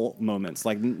lull moments.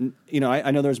 Like,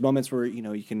 I know there's moments where,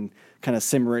 you can kind of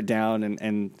simmer it down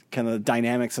and kind of the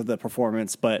dynamics of the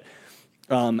performance. But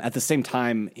at the same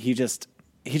time, he just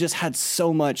had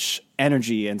so much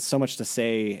energy and so much to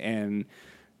say. And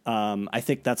I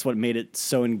think that's what made it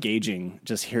so engaging,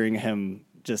 just hearing him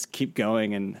just keep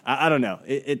going. And I don't know,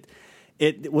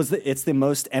 it's the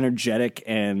most energetic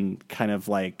and kind of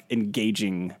like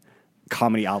engaging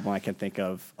comedy album I can think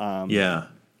of.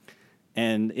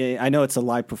 And I know it's a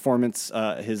live performance,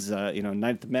 his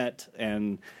Night at the Met,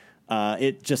 and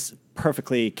it just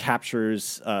perfectly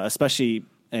captures, especially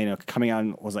coming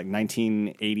out was like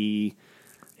 1980,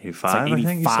 85, like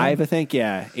 85, I think,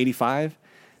 yeah, 85.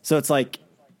 So it's like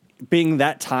being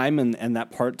that time and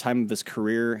that time of his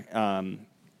career,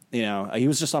 he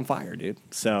was just on fire, dude.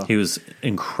 So he was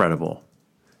incredible.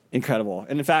 And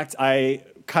in fact, I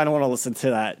kind of want to listen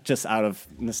to that just out of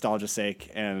nostalgia's sake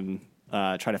and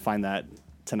try to find that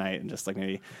tonight and just like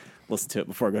maybe listen to it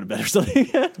before I go to bed or something.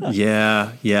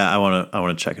 Yeah. I want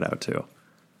to check it out too.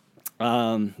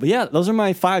 But yeah, those are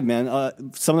my 5, man.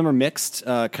 Some of them are mixed,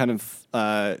 kind of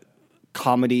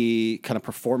comedy, kind of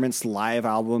performance live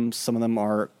albums. Some of them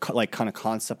are kind of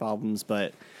concept albums,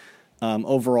 but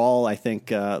overall, I think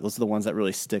those are the ones that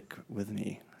really stick with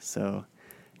me. So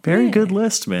very good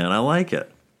list, man. I like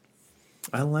it.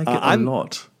 I like it a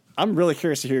lot. I'm really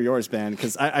curious to hear yours, man,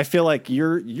 because I feel like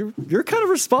you're kind of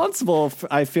responsible. For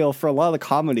a lot of the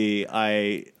comedy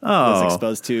I was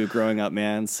exposed to growing up,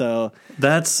 man. So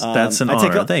that's an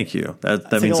honor. Thank you.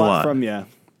 That means a lot from you.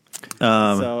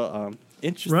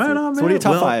 Interesting. Right on, man. So what are your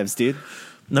top 5s, dude?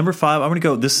 Number 5, I'm going to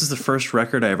go. This is the first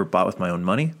record I ever bought with my own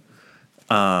money.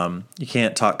 You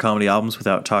can't talk comedy albums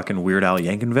without talking Weird Al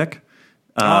Yankovic.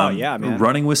 Man.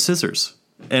 Running with Scissors,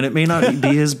 and it may not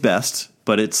be his best,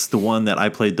 but it's the one that I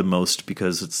played the most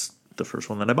because it's the first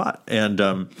one that I bought. And,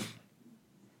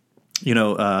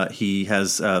 he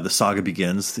has The Saga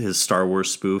Begins, his Star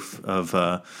Wars spoof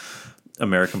of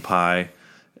American Pie.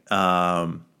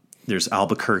 There's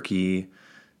Albuquerque.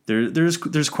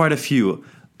 There's quite a few.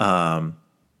 There's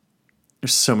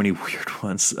so many weird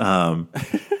ones.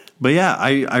 But yeah,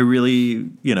 I really,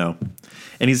 and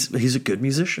he's a good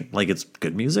musician. Like, it's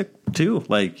good music too.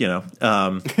 Like,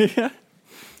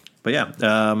 But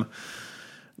yeah,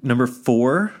 number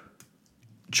 4,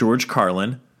 George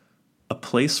Carlin, A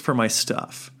Place for My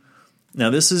Stuff.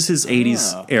 Now, this is his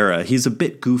 80s era. He's a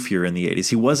bit goofier in the 80s.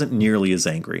 He wasn't nearly as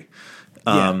angry.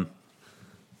 And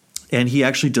he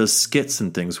actually does skits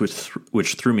and things,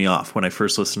 which threw me off when I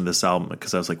first listened to this album,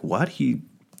 because I was like, what?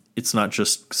 It's not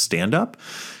just stand-up?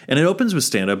 And it opens with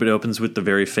stand-up. It opens with the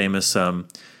very famous, you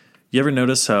ever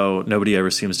notice how nobody ever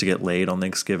seems to get laid on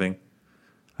Thanksgiving?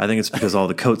 I think it's because all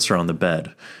the coats are on the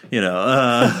bed,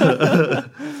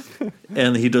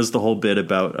 and he does the whole bit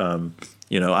about,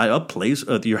 a place,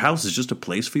 your house is just a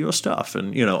place for your stuff,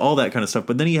 and, all that kind of stuff.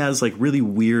 But then he has like really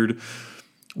weird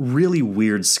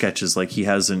sketches. Like he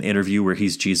has an interview where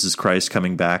he's Jesus Christ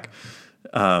coming back.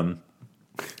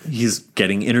 he's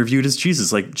getting interviewed as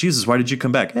Jesus. Like, Jesus, why did you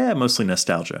come back? Mostly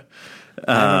nostalgia.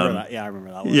 I remember that. Yeah, I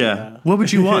remember that one. Yeah. What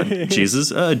would you want,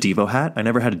 Jesus? A Devo hat? I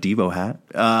never had a Devo hat.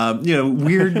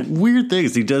 Weird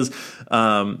things. He does,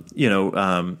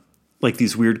 like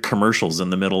these weird commercials in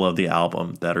the middle of the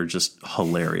album that are just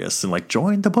hilarious, and like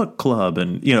join the book club,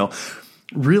 and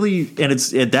really, and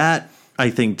that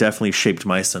I think definitely shaped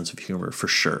my sense of humor for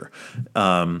sure.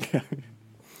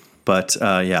 But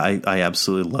I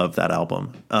absolutely love that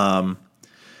album.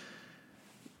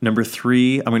 Number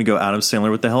 3, I'm going to go Adam Sandler.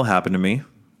 What the hell happened to me?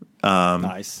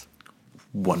 Nice.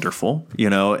 Wonderful,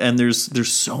 and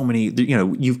there's so many.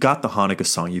 You've got the Hanukkah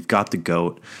song. You've got the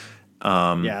goat.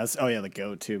 The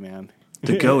goat too, man.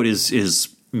 The goat is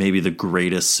maybe the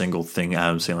greatest single thing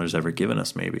Adam Sandler's ever given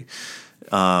us. Maybe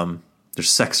there's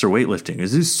sex or weightlifting.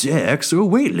 Is this sex or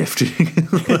weightlifting?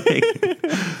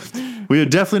 We are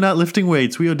definitely not lifting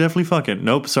weights. We are definitely fucking.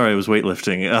 Nope, sorry, it was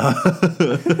weightlifting.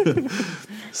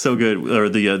 So good. Or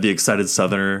the excited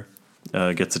Southerner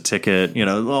gets a ticket.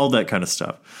 All that kind of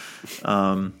stuff.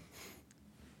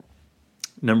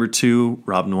 Number 2,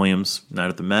 Robin Williams, Night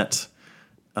at the Met.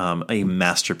 A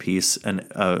masterpiece, and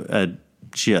a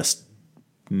just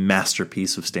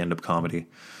masterpiece of stand-up comedy.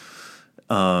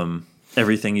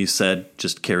 Everything you said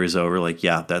just carries over. Like,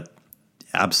 yeah, that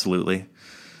absolutely.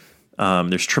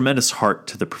 There's tremendous heart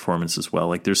to the performance as well.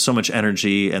 Like, there's so much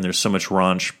energy and there's so much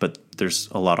raunch, but there's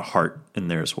a lot of heart in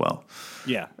there as well.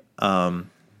 Yeah.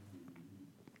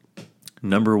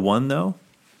 Number 1, though,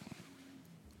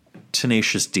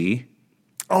 Tenacious D.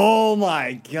 Oh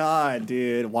my God,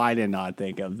 dude! Why did I not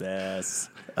think of this?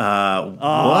 What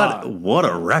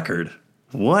a record!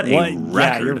 What a record!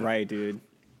 Yeah, you're right, dude.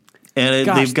 And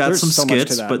they've got some so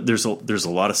skits, but there's a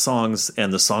lot of songs,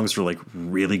 and the songs are like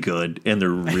really good and they're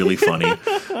really funny.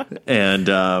 And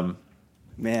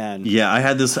man, yeah, I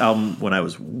had this album when I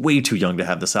was way too young to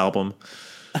have this album,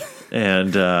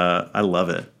 and I love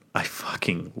it. I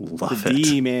fucking love it. The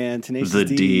D, man, Tenacious the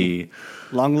D. D.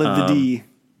 Long live the D.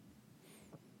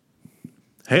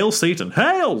 Hail Satan!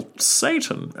 Hail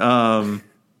Satan!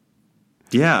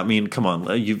 Yeah, I mean, come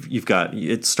on. You've got,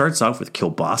 it starts off with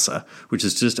Kielbasa, which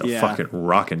is just a fucking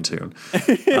rockin' tune.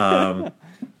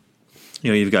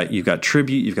 You've got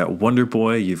Tribute, you've got Wonder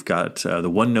Boy, you've got the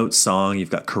One Note Song, you've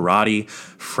got Karate,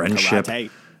 Friendship,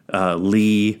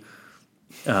 Lee,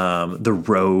 The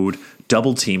Road,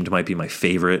 Double Teamed might be my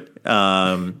favorite.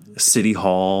 City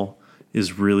Hall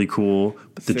is really cool,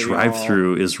 but the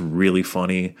Drive-Thru is really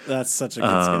funny. That's such a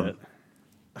good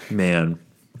skit. Man.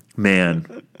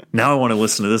 Now I want to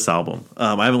listen to this album.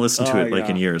 I haven't listened to it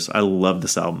in years. I love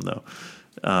this album though.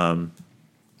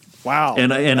 Wow.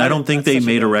 And I don't think they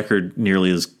made a record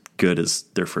nearly as good as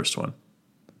their first one.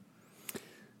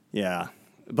 Yeah.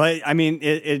 But I mean,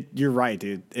 you're right,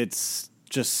 dude. It's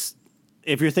just,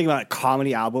 if you're thinking about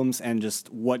comedy albums and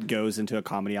just what goes into a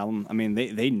comedy album, I mean,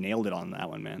 they nailed it on that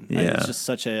one, man. Yeah. It's just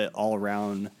such a all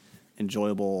around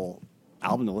enjoyable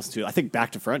album to listen to. I think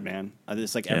back to front, man.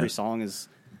 It's like every song is.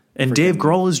 And Dave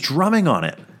Grohl is drumming on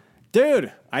it. Dude,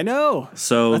 I know.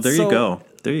 So there you go.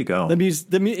 There you go.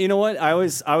 You know what? I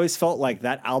always felt like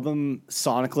that album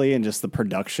sonically and just the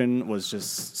production was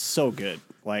just so good.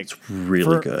 Like, it's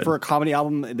really good for a comedy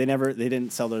album. They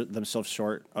didn't sell themselves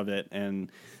short of it. And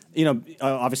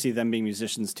obviously them being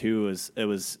musicians too was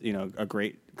a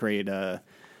great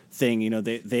thing.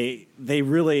 They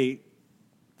really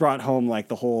brought home like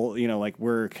the whole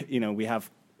we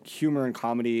have humor and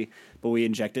comedy, but we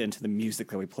inject it into the music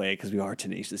that we play because we are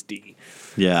Tenacious D.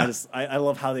 Yeah, I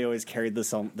love how they always carried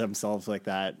themselves like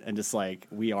that, and just like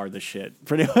we are the shit,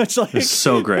 pretty much. Like, it's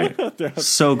so great,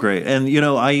 so great. And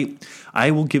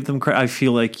I will give them credit. I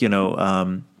feel like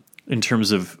in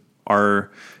terms of our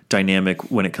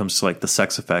dynamic when it comes to like the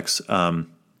sex effects,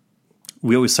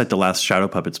 we always cite the Last Shadow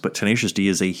Puppets, but Tenacious D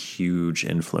is a huge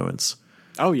influence.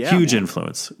 Oh yeah, huge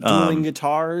influence. Dueling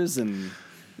guitars and.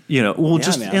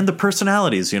 And the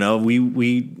personalities,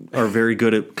 we are very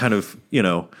good at kind of,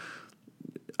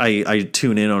 I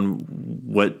tune in on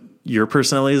what your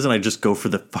personality is and I just go for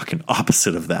the fucking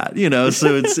opposite of that,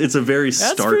 so it's a very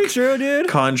stark true, dude.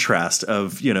 contrast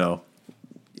of, in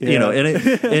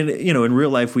real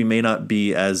life, we may not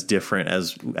be as different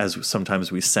as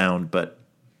sometimes we sound, but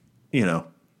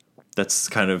that's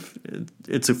kind of,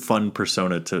 it's a fun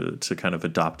persona to kind of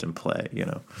adopt and play,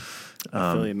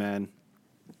 I feel you, man.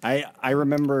 I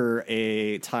remember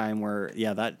a time where,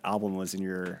 that album was in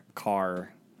your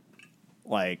car,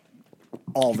 like,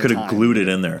 all the time. You could have glued it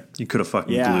in there. You could have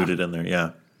fucking glued it in there,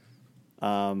 yeah.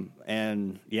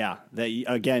 And, that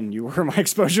again, you were my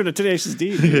exposure to Tenacious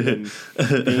D, dude, and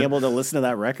being able to listen to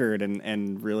that record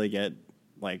and really get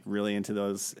like really into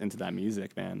that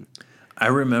music, man. I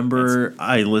remember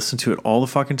I listened to it all the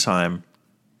fucking time.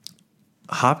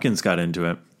 Hopkins got into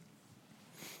it.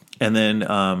 And then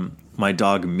my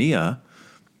dog Mia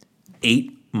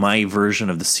ate my version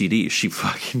of the CD. She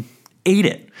fucking ate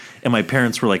it. And my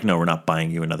parents were like, no, we're not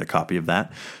buying you another copy of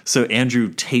that. So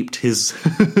Andrew taped his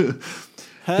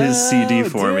his CD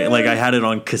for me. Like I had it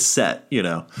on cassette, you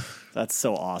know. That's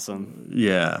so awesome.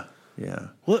 Yeah.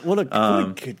 What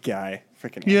a good guy.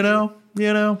 Freaking You know.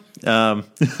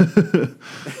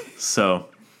 So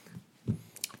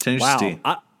Tenacious D.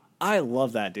 I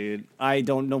love that, dude. I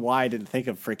don't know why I didn't think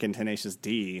of freaking Tenacious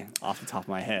D off the top of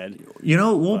my head. You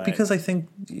know, well, because I think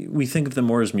we think of them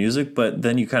more as music, but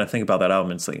then you kind of think about that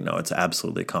album and it's like, no, it's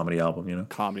absolutely a comedy album, you know?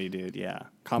 Comedy, dude, yeah.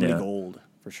 Comedy gold,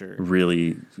 for sure.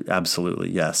 Really,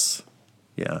 absolutely, yes.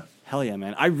 Yeah. Hell yeah,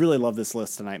 man. I really love this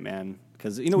list tonight, man.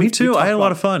 Because, you know, Me too. I had a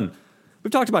lot of fun.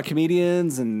 We've talked about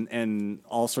comedians and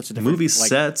all sorts of different... Movie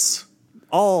sets.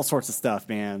 All sorts of stuff,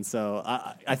 man. So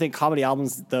I think comedy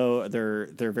albums, though,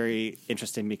 they're very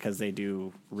interesting because they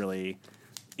do really,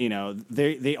 you know,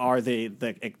 they are the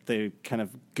kind of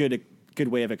good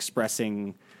way of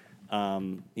expressing,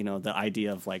 you know, the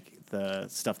idea of like the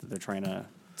stuff that they're trying to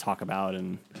talk about,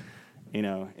 and you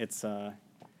know, it's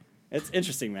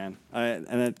interesting, man. And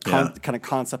then kind of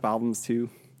concept albums too.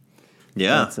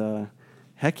 Yeah. But,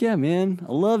 heck yeah, man.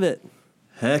 I love it.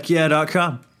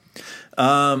 Heckyeah.com.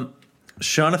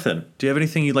 Jonathan, do you have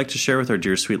anything you'd like to share with our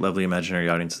dear, sweet, lovely imaginary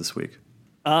audience this week?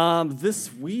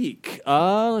 This week,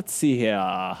 let's see here.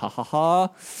 You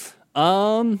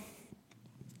know,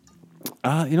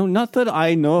 not that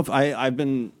I know of. I've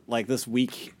been like this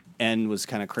weekend was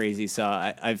kind of crazy, so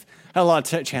I've had a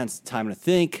lot of time to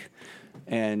think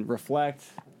and reflect.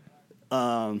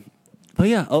 But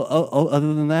yeah,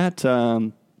 other than that,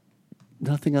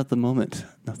 nothing at the moment.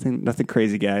 Nothing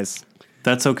crazy, guys.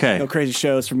 That's okay. No crazy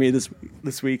shows for me this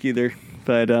week either.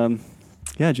 But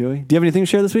yeah, Joey, do you have anything to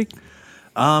share this week?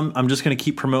 I'm just going to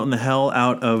keep promoting the hell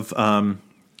out of, the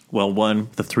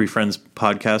Three Friends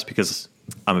podcast because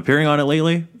I'm appearing on it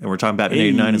lately, and we're talking about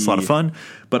 89. It's a lot of fun.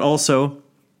 But also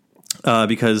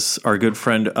because our good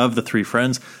friend of the Three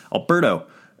Friends, Alberto,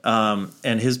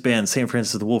 and his band, St.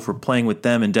 Francis the Wolf, were playing with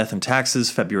them in Death and Taxes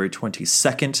February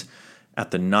 22nd.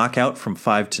 At the Knockout from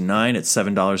 5 to 9 at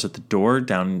 $7 at the door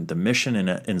down the Mission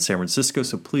in San Francisco.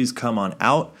 So please come on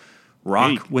out,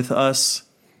 rock with us,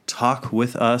 talk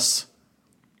with us,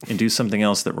 and do something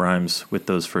else that rhymes with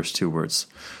those first two words.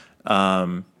 It's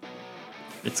going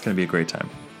to be a great time.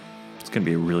 It's going to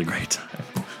be a really great time.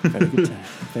 Very good time.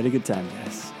 Very good time,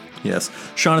 guys. Yes.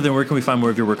 Jonathan, where can we find more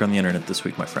of your work on the internet this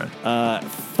week, my friend?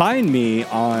 Find me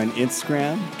on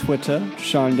Instagram, Twitter,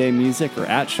 Sean Day Music, or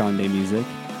at Sean Day Music.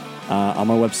 On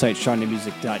my website,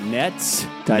 SeanDayMusic.net.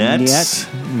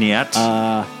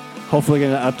 Hopefully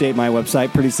going to update my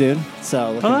website pretty soon.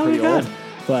 So looking pretty old.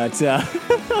 But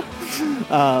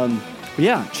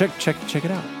yeah, check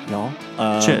it out, y'all.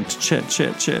 Check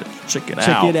it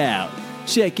out.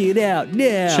 Check it out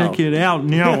now. Check it out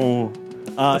now.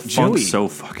 Joey, so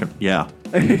fucking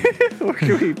where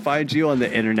can we find you on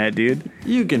the internet, dude?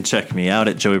 You can check me out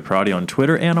at Joey Parati on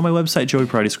Twitter and on my website,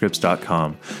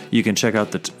 joeypratiscripts.com. You can check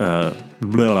out the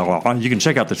you can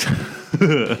check out the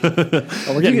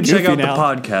the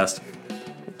podcast.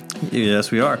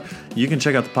 Yes, we are. You can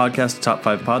check out the podcast, Top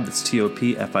 5 Pod. That's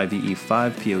TOPFIVE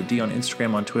 5 POD on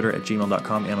Instagram, on Twitter at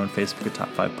gmail.com, and on Facebook at Top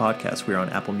 5 Podcast. We are on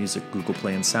Apple Music, Google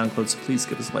Play, and SoundCloud. So please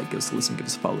give us a like, give us a listen, give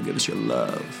us a follow, give us your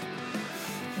love.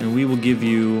 And we will give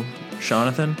you,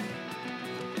 Jonathan,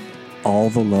 all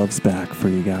the loves back for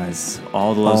you guys.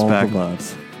 All the loves back. The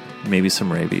loves. Maybe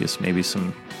some rabies. Maybe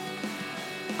some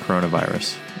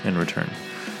coronavirus in return.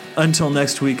 Until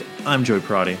next week, I'm Joey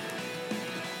Parati.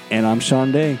 And I'm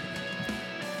Sean Day.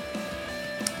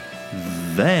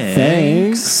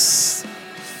 Thanks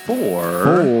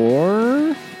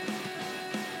for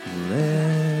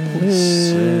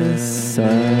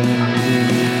listening.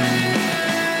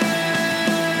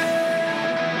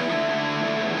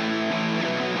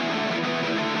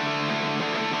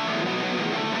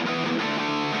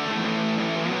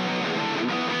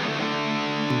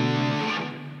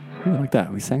 Ooh, like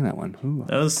that. We sang that one. Ooh.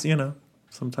 That was,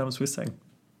 sometimes we sing.